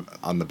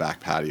on the back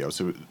patio,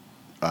 so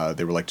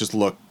they were like, just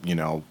look, you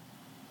know,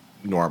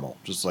 normal,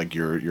 just like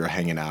you're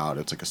hanging out.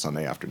 It's like a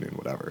Sunday afternoon,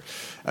 whatever.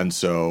 And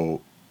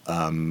so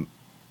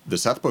the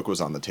Seth book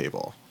was on the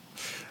table,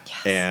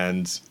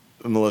 and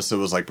Melissa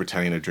was like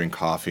pretending to drink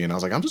coffee, and I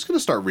was like, I'm just going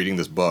to start reading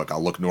this book.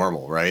 I'll look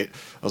normal, right?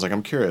 I was like,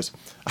 I'm curious.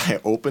 I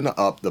open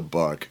up the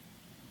book,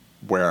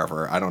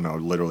 wherever, I don't know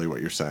literally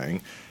what you're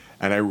saying,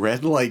 and I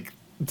read like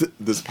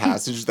this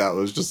passage that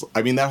was just,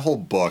 I mean, that whole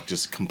book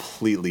just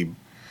completely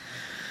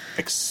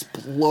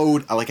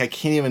explode. Like, I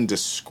can't even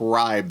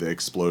describe the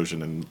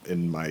explosion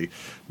in my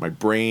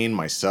brain,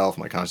 myself,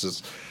 my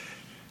consciousness.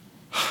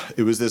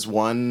 It was this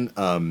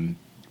one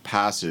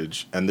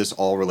passage, and this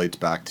all relates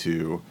back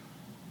to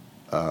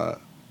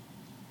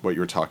what you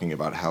were talking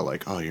about, how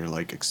like, oh, you're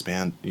like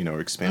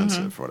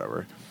expansive,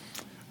 whatever.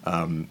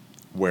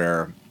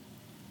 Where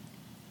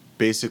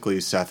basically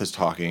Seth is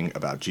talking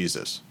about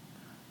Jesus.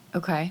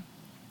 Okay.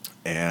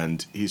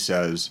 And he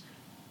says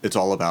it's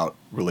all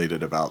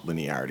related about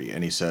linearity.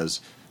 And he says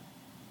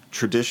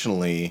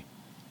traditionally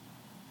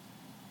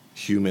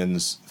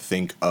humans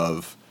think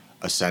of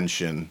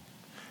ascension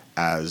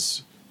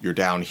as you're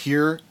down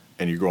here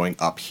and you're going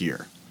up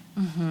here,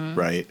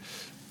 right?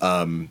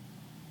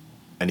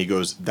 And he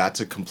goes, that's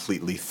a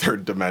completely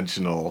third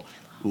dimensional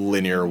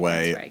linear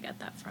way. That's where I get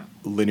that from.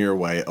 Linear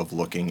way of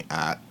looking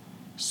at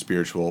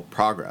spiritual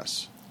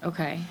progress.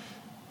 Okay.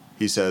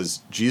 He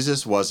says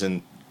Jesus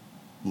wasn't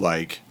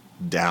like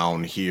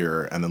down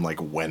here and then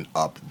like went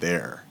up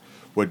there.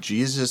 What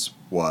Jesus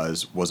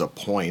was a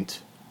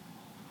point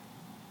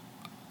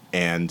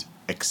and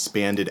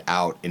expanded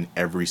out in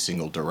every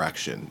single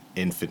direction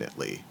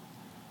infinitely.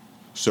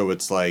 So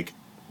it's like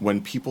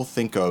when people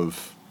think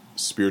of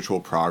spiritual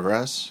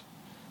progress,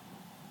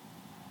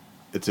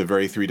 it's a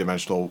very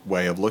three-dimensional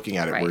way of looking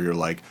at it, right, where you're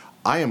like,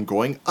 I am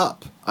going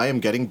up. I am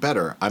getting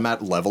better. I'm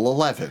at level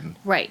 11.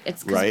 Right.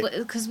 It's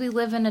because we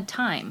live in a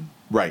time.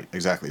 Right,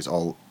 exactly.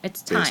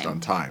 It's based on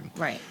time.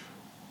 Right.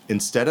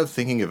 Instead of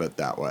thinking of it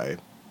that way,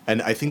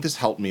 and I think this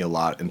helped me a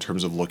lot in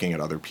terms of looking at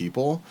other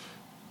people,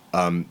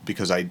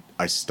 because I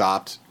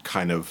stopped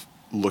kind of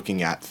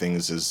looking at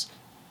things as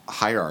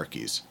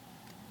hierarchies.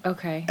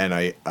 Okay. And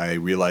I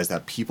realized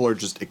that people are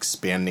just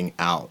expanding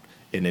out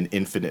in an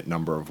infinite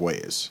number of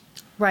ways.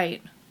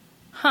 Right.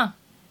 Huh.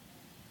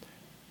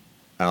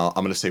 I'm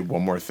going to say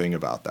one more thing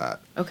about that.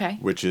 Okay.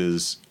 Which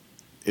is,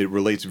 it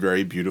relates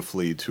very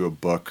beautifully to a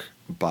book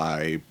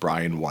by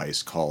Brian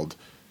Weiss called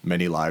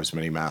Many Lives,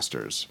 Many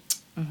Masters.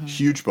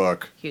 Huge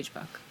book. Huge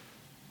book.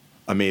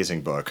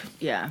 Amazing book.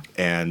 Yeah.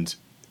 And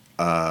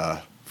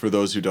for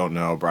those who don't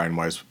know, Brian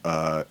Weiss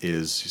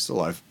he's still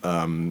alive,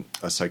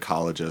 a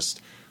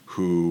psychologist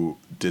who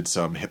did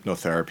some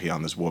hypnotherapy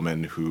on this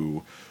woman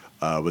who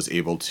was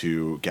able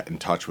to get in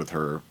touch with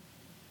her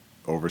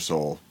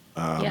oversoul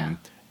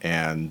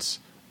and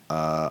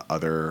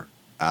other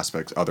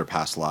aspects, other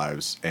past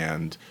lives.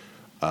 And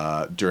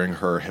during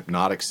her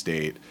hypnotic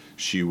state,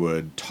 she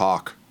would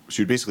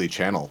basically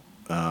channel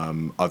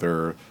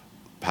other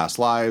past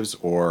lives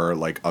or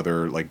like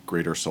other like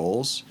greater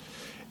souls.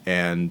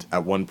 And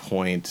at one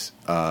point,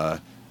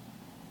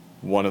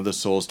 one of the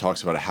souls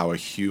talks about how a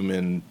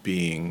human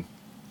being,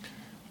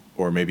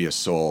 or maybe a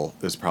soul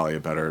is probably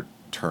a better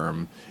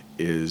term,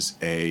 is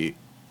a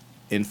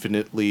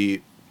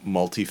infinitely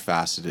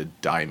multifaceted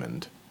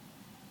diamond.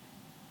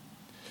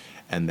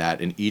 And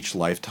that in each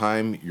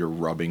lifetime, you're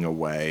rubbing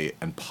away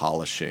and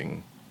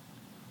polishing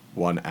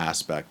one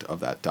aspect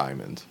of that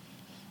diamond.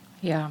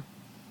 Yeah.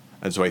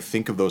 And so I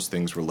think of those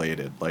things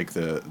related, like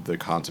the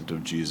concept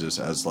of Jesus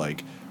as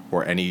like,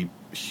 or any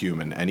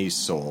human, any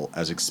soul,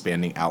 as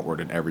expanding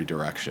outward in every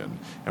direction.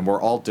 And we're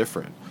all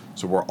different.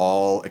 So we're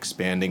all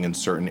expanding in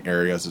certain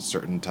areas at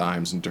certain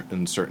times and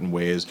in certain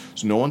ways.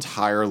 So no one's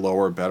higher,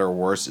 lower, better,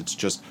 worse. It's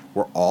just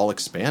we're all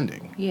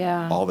expanding.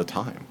 Yeah. All the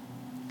time.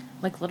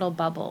 Like little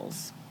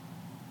bubbles.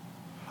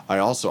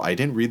 I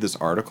didn't read this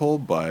article,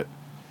 but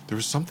there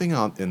was something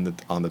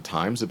on the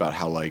Times about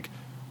how like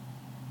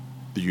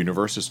the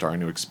universe is starting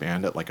to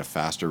expand at like a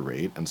faster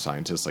rate, and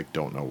scientists like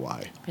don't know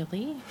why.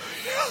 Really?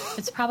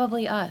 It's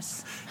probably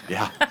us.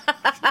 Yeah.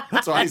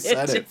 That's why I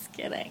said it. Just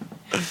kidding.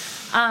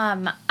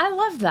 I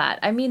love that.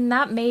 I mean,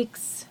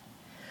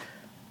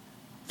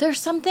 there's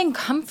something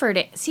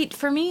comforting. See,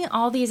 for me,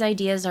 all these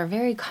ideas are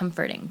very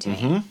comforting to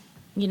me.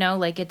 You know,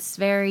 like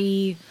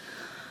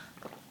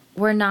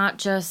we're not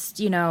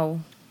just,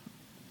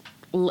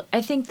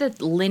 I think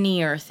that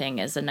linear thing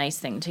is a nice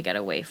thing to get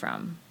away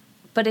from.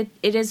 But it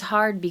is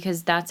hard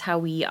because that's how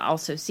we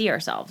also see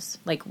ourselves.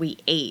 Like, we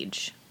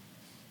age.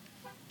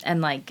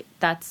 And, like,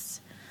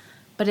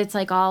 but it's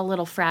like all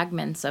little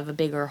fragments of a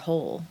bigger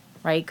whole,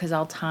 right? Because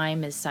all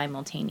time is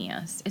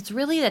simultaneous. It's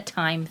really the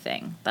time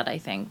thing that I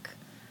think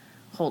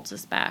holds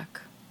us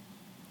back.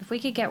 If we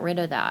could get rid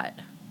of that.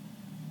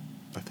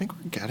 I think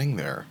we're getting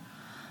there.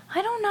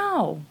 I don't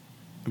know.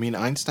 I mean,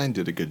 Einstein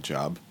did a good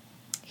job.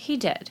 He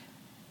did.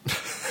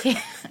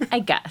 I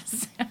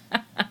guess.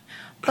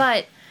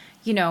 But,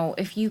 you know,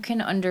 if you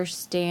can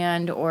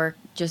understand or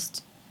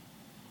just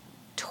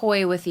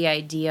toy with the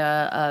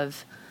idea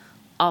of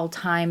all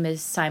time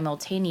is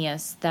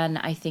simultaneous, then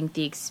I think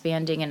the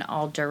expanding in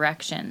all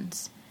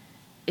directions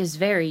is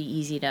very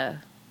easy to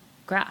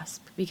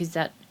grasp, because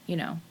that, you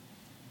know,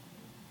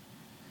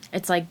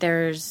 it's like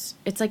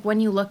when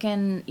you look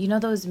in, you know,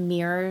 those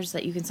mirrors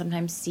that you can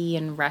sometimes see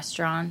in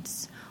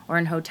restaurants or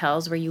in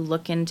hotels where you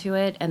look into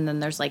it and then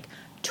there's like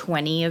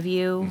 20 of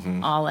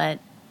you all at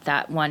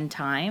that one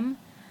time.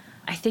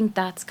 I think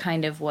that's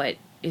kind of what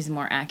is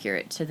more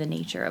accurate to the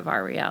nature of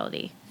our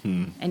reality.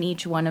 And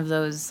each one of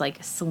those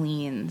like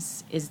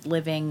Celenes is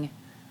living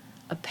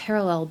a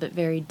parallel but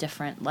very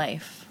different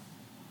life.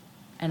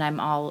 And I'm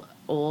all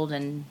old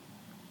and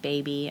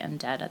baby and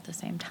dead at the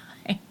same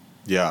time.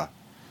 Yeah.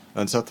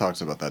 And Seth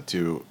talks about that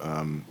too.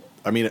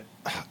 I mean,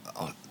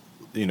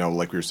 you know,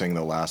 like we were saying in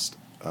the last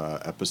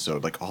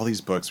episode, like all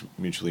these books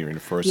mutually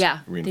reinforce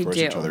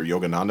each other.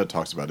 Yogananda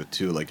talks about it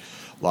too. Like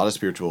a lot of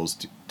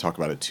spirituals talk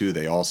about it too.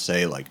 They all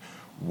say like,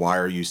 why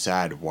are you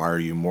sad? Why are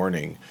you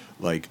mourning?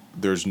 Like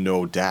there's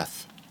no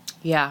death.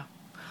 Yeah.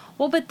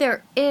 Well, but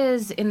there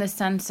is, in the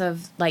sense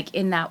of like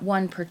in that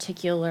one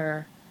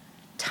particular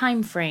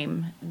time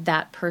frame,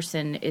 that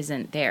person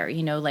isn't there,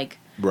 you know, like.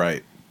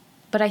 Right.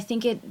 But I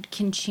think it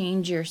can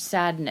change your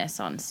sadness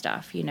on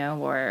stuff, you know,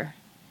 or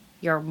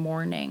your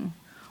mourning.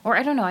 Or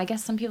I don't know, I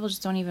guess some people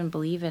just don't even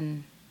believe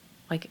in,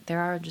 like, there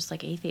are just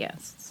like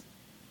atheists.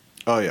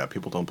 Oh, yeah,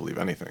 people don't believe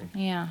anything.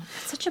 Yeah,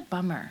 it's such a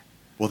bummer.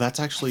 Well, that's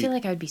actually... I feel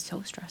like I would be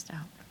so stressed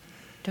out.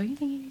 Don't you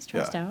think you'd be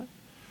stressed out?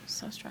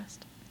 So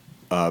stressed.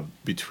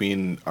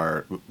 During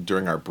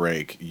our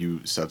break,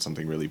 you said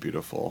something really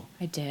beautiful.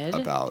 I did?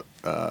 About,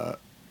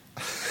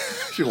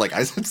 you're like,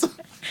 I said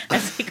something. I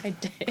think I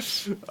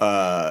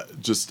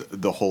did. Just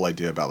the whole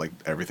idea about, like,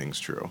 everything's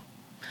true.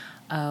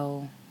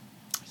 Oh,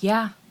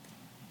 yeah.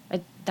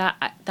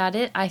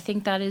 I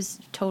think that is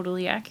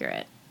totally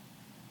accurate.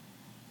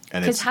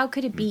 Because how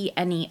could it be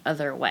any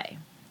other way?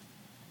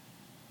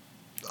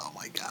 Oh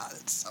my God,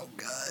 it's so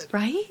good.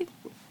 Right?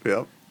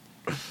 Yep.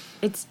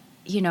 It's,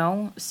 you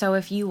know, so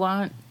if you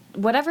want,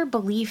 whatever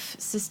belief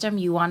system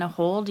you want to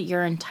hold,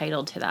 you're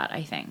entitled to that,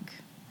 I think.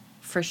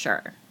 For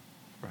sure.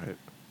 Right.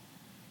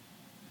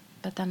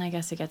 But then I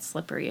guess it gets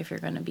slippery if you're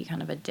going to be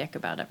kind of a dick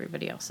about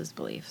everybody else's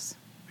beliefs.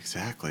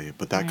 Exactly.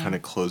 But that kind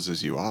of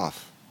closes you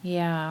off.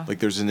 Yeah. Like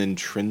there's an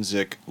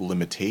intrinsic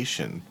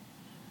limitation.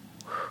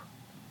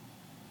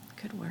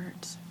 Good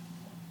words.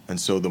 And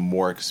so the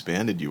more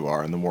expanded you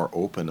are and the more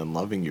open and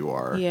loving you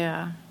are.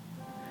 Yeah.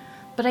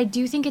 But I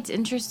do think it's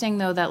interesting,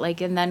 though, that,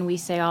 like, and then we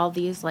say all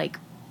these, like,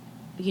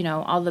 you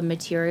know, all the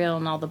material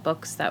and all the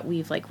books that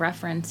we've, like,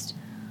 referenced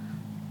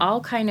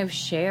all kind of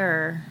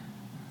share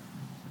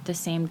the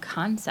same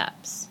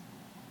concepts.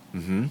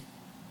 Mm-hmm.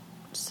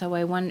 So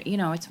I wonder, you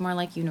know, it's more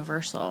like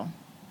universal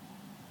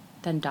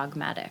than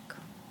dogmatic,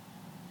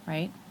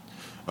 right?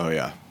 Oh,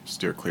 yeah.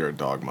 Steer clear of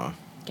dogma.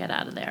 Get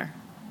out of there.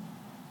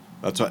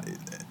 That's what...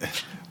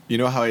 You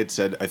know how I had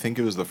said, I think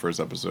it was the first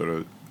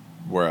episode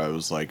where I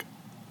was like,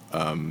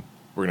 we're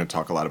going to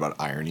talk a lot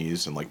about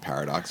ironies and, like,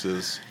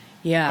 paradoxes.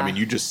 Yeah. I mean,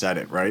 you just said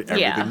it, right?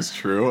 Everything's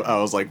true. I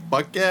was like,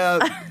 fuck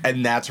yeah.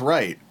 And that's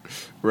right.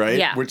 Right?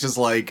 Yeah. Which is,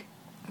 like,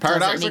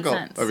 paradoxical.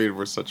 Doesn't make sense. I mean,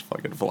 we're such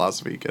fucking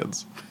philosophy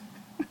kids.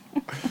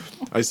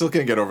 I still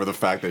can't get over the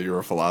fact that you're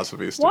a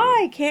philosophy student.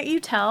 Why? Can't you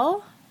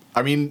tell?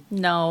 I mean...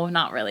 No,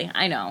 not really.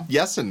 I know.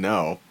 Yes and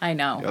no. I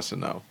know. Yes and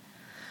no.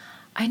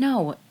 I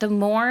know. The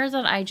more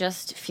that I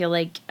just feel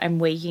like I'm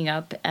waking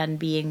up and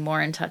being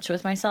more in touch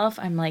with myself,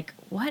 I'm like,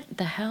 what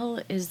the hell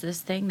is this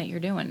thing that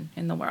you're doing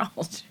in the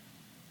world?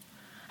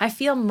 I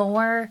feel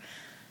more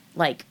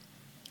like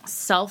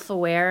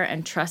self-aware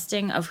and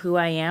trusting of who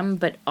I am,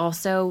 but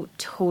also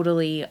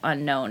totally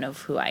unknown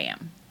of who I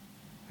am.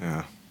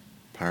 Yeah.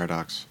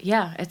 Paradox.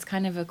 Yeah, it's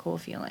kind of a cool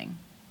feeling.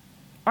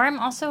 Or I'm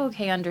also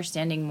okay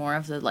understanding more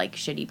of the, like,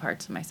 shitty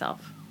parts of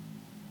myself.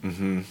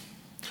 Mm-hmm.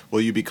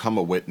 Well, you become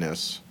a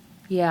witness.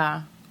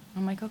 Yeah.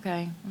 I'm like,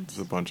 okay. There's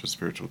a bunch of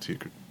spiritual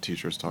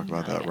teachers talk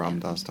about that. Ram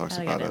Dass talks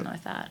about it.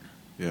 With that.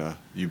 Yeah.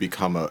 You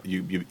become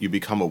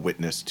a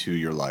witness to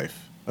your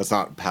life. That's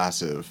not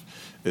passive.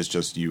 It's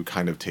just you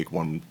kind of take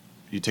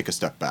a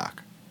step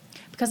back.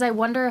 Because I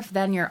wonder if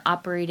then you're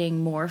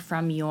operating more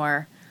from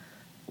your,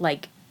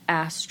 like,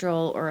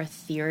 astral or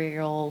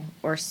ethereal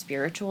or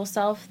spiritual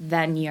self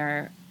than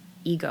your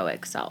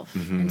egoic self.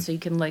 Mm-hmm. And so you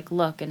can, like,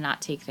 look and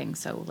not take things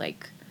so,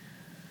 like,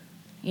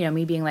 you know,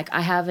 me being like,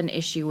 I have an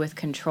issue with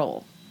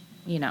control,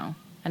 you know,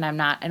 and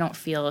I don't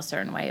feel a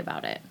certain way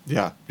about it.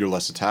 Yeah, you're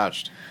less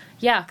attached.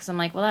 Yeah, because I'm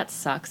like, well, that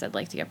sucks. I'd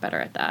like to get better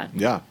at that.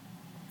 Yeah,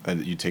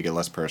 and you take it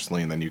less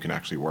personally, and then you can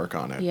actually work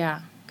on it. Yeah,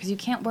 because you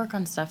can't work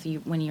on stuff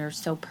when you're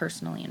so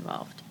personally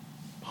involved.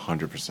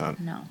 100%.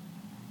 No.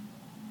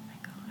 My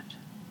God.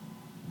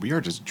 We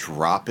are just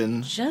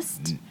dropping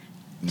Just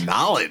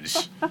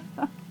knowledge.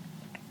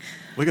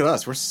 Look at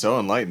us. We're so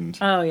enlightened.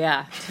 Oh,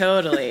 yeah.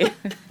 Totally.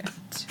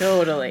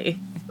 Totally.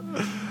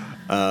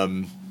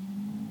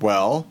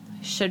 Well,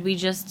 Should we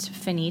just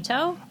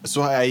finito?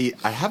 so I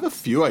have a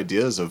few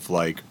ideas of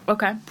like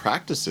Okay.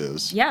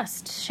 practices.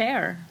 Yes,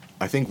 share.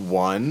 I think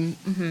one,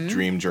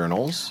 dream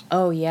journals.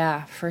 Oh,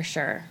 yeah, for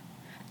sure.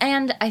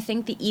 And I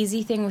think the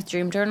easy thing with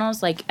dream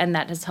journals, like, and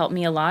that has helped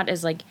me a lot,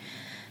 is like,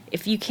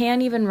 if you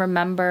can't even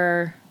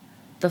remember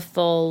the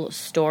full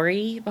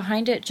story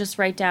behind it, just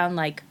write down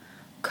like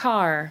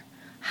car,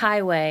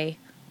 highway,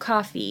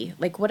 coffee,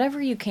 like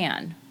whatever you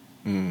can,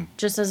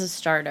 just as a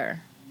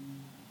starter.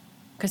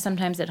 Because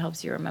sometimes it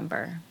helps you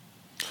remember.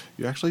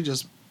 You actually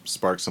just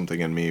sparked something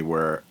in me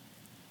where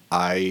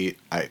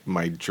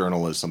my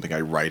journal is something I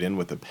write in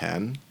with a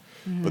pen,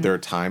 but there are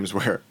times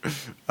where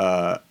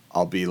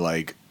I'll be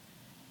like,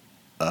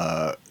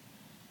 I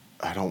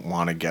don't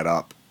want to get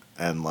up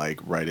and like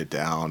write it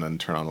down and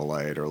turn on the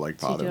light or like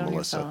So you bother do it on your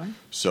Melissa. phone?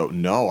 So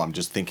no, I'm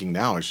just thinking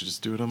now I should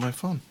just do it on my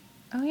phone.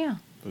 Oh, yeah.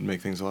 It would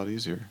make things a lot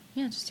easier.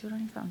 Yeah, just do it on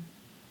your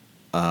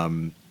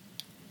phone.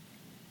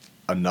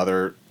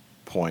 Another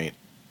point,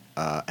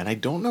 and I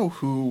don't know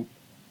who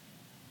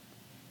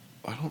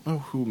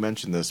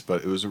mentioned this,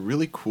 but it was a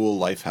really cool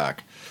life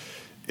hack,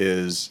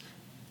 is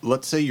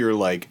let's say you're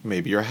like,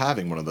 maybe you're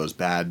having one of those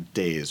bad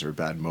days or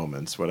bad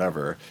moments,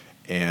 whatever,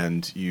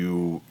 and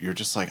you're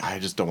just like, I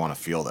just don't want to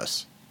feel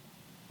this.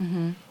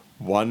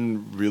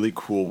 One really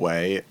cool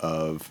way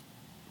of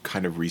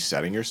kind of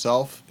resetting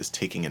yourself is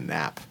taking a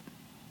nap.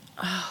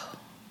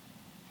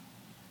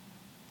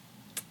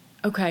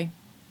 Okay.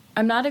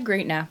 I'm not a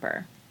great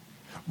napper.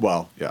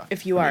 Well, yeah.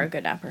 If you are a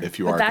good napper. If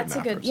you but are that's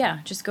a good napper. yeah,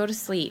 just go to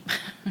sleep.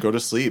 Go to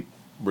sleep,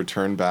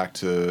 return back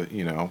to,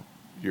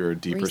 your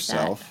deeper Reset.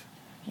 self.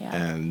 Yeah.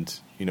 And,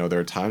 there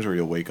are times where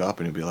you'll wake up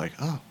and you'll be like,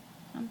 oh,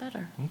 I'm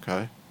better.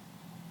 okay.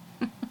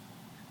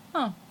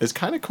 Oh. It's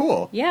kind of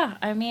cool. Yeah,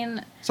 I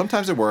mean,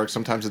 Sometimes it works,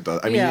 sometimes it does.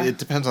 I mean, Yeah. it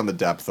depends on the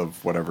depth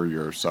of whatever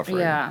you're suffering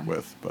Yeah.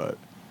 with, but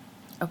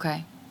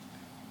okay.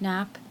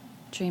 Nap,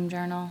 dream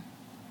journal.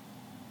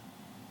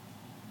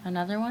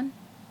 Another one?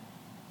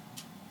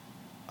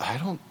 I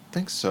don't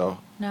think so.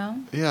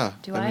 No? Yeah.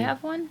 Do I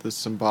have one? The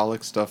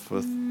symbolic stuff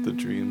with the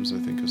dreams, I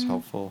think, is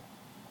helpful.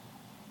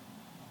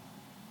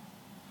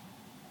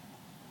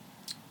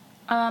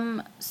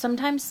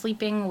 Sometimes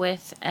sleeping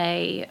with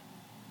a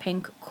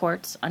pink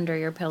quartz under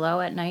your pillow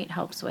at night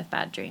helps with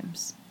bad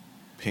dreams.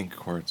 Pink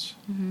quartz.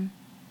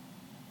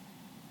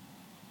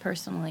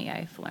 Personally,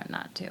 I've learned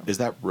that too. Is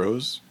that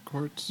rose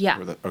quartz? Yeah.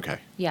 Okay.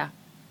 Yeah.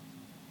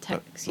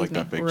 That- Excuse like me.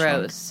 that big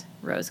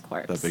Rose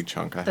quartz. That big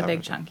chunk I The have.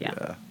 big chunk, yeah.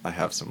 Yeah. I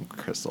have some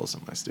crystals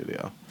in my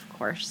studio. Of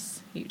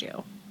course you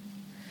do.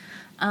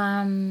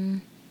 All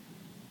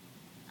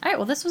right,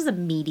 well, this was a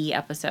meaty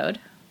episode.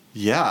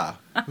 Yeah.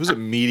 It was a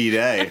meaty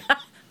day.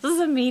 This is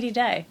a meaty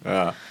day.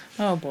 Yeah.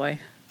 Oh, boy.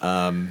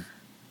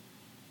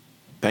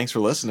 Thanks for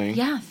listening.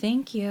 Yeah,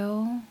 thank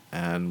you.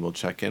 And we'll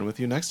check in with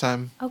you next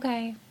time.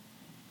 Okay.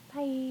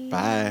 Bye.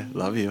 Bye.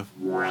 Love you.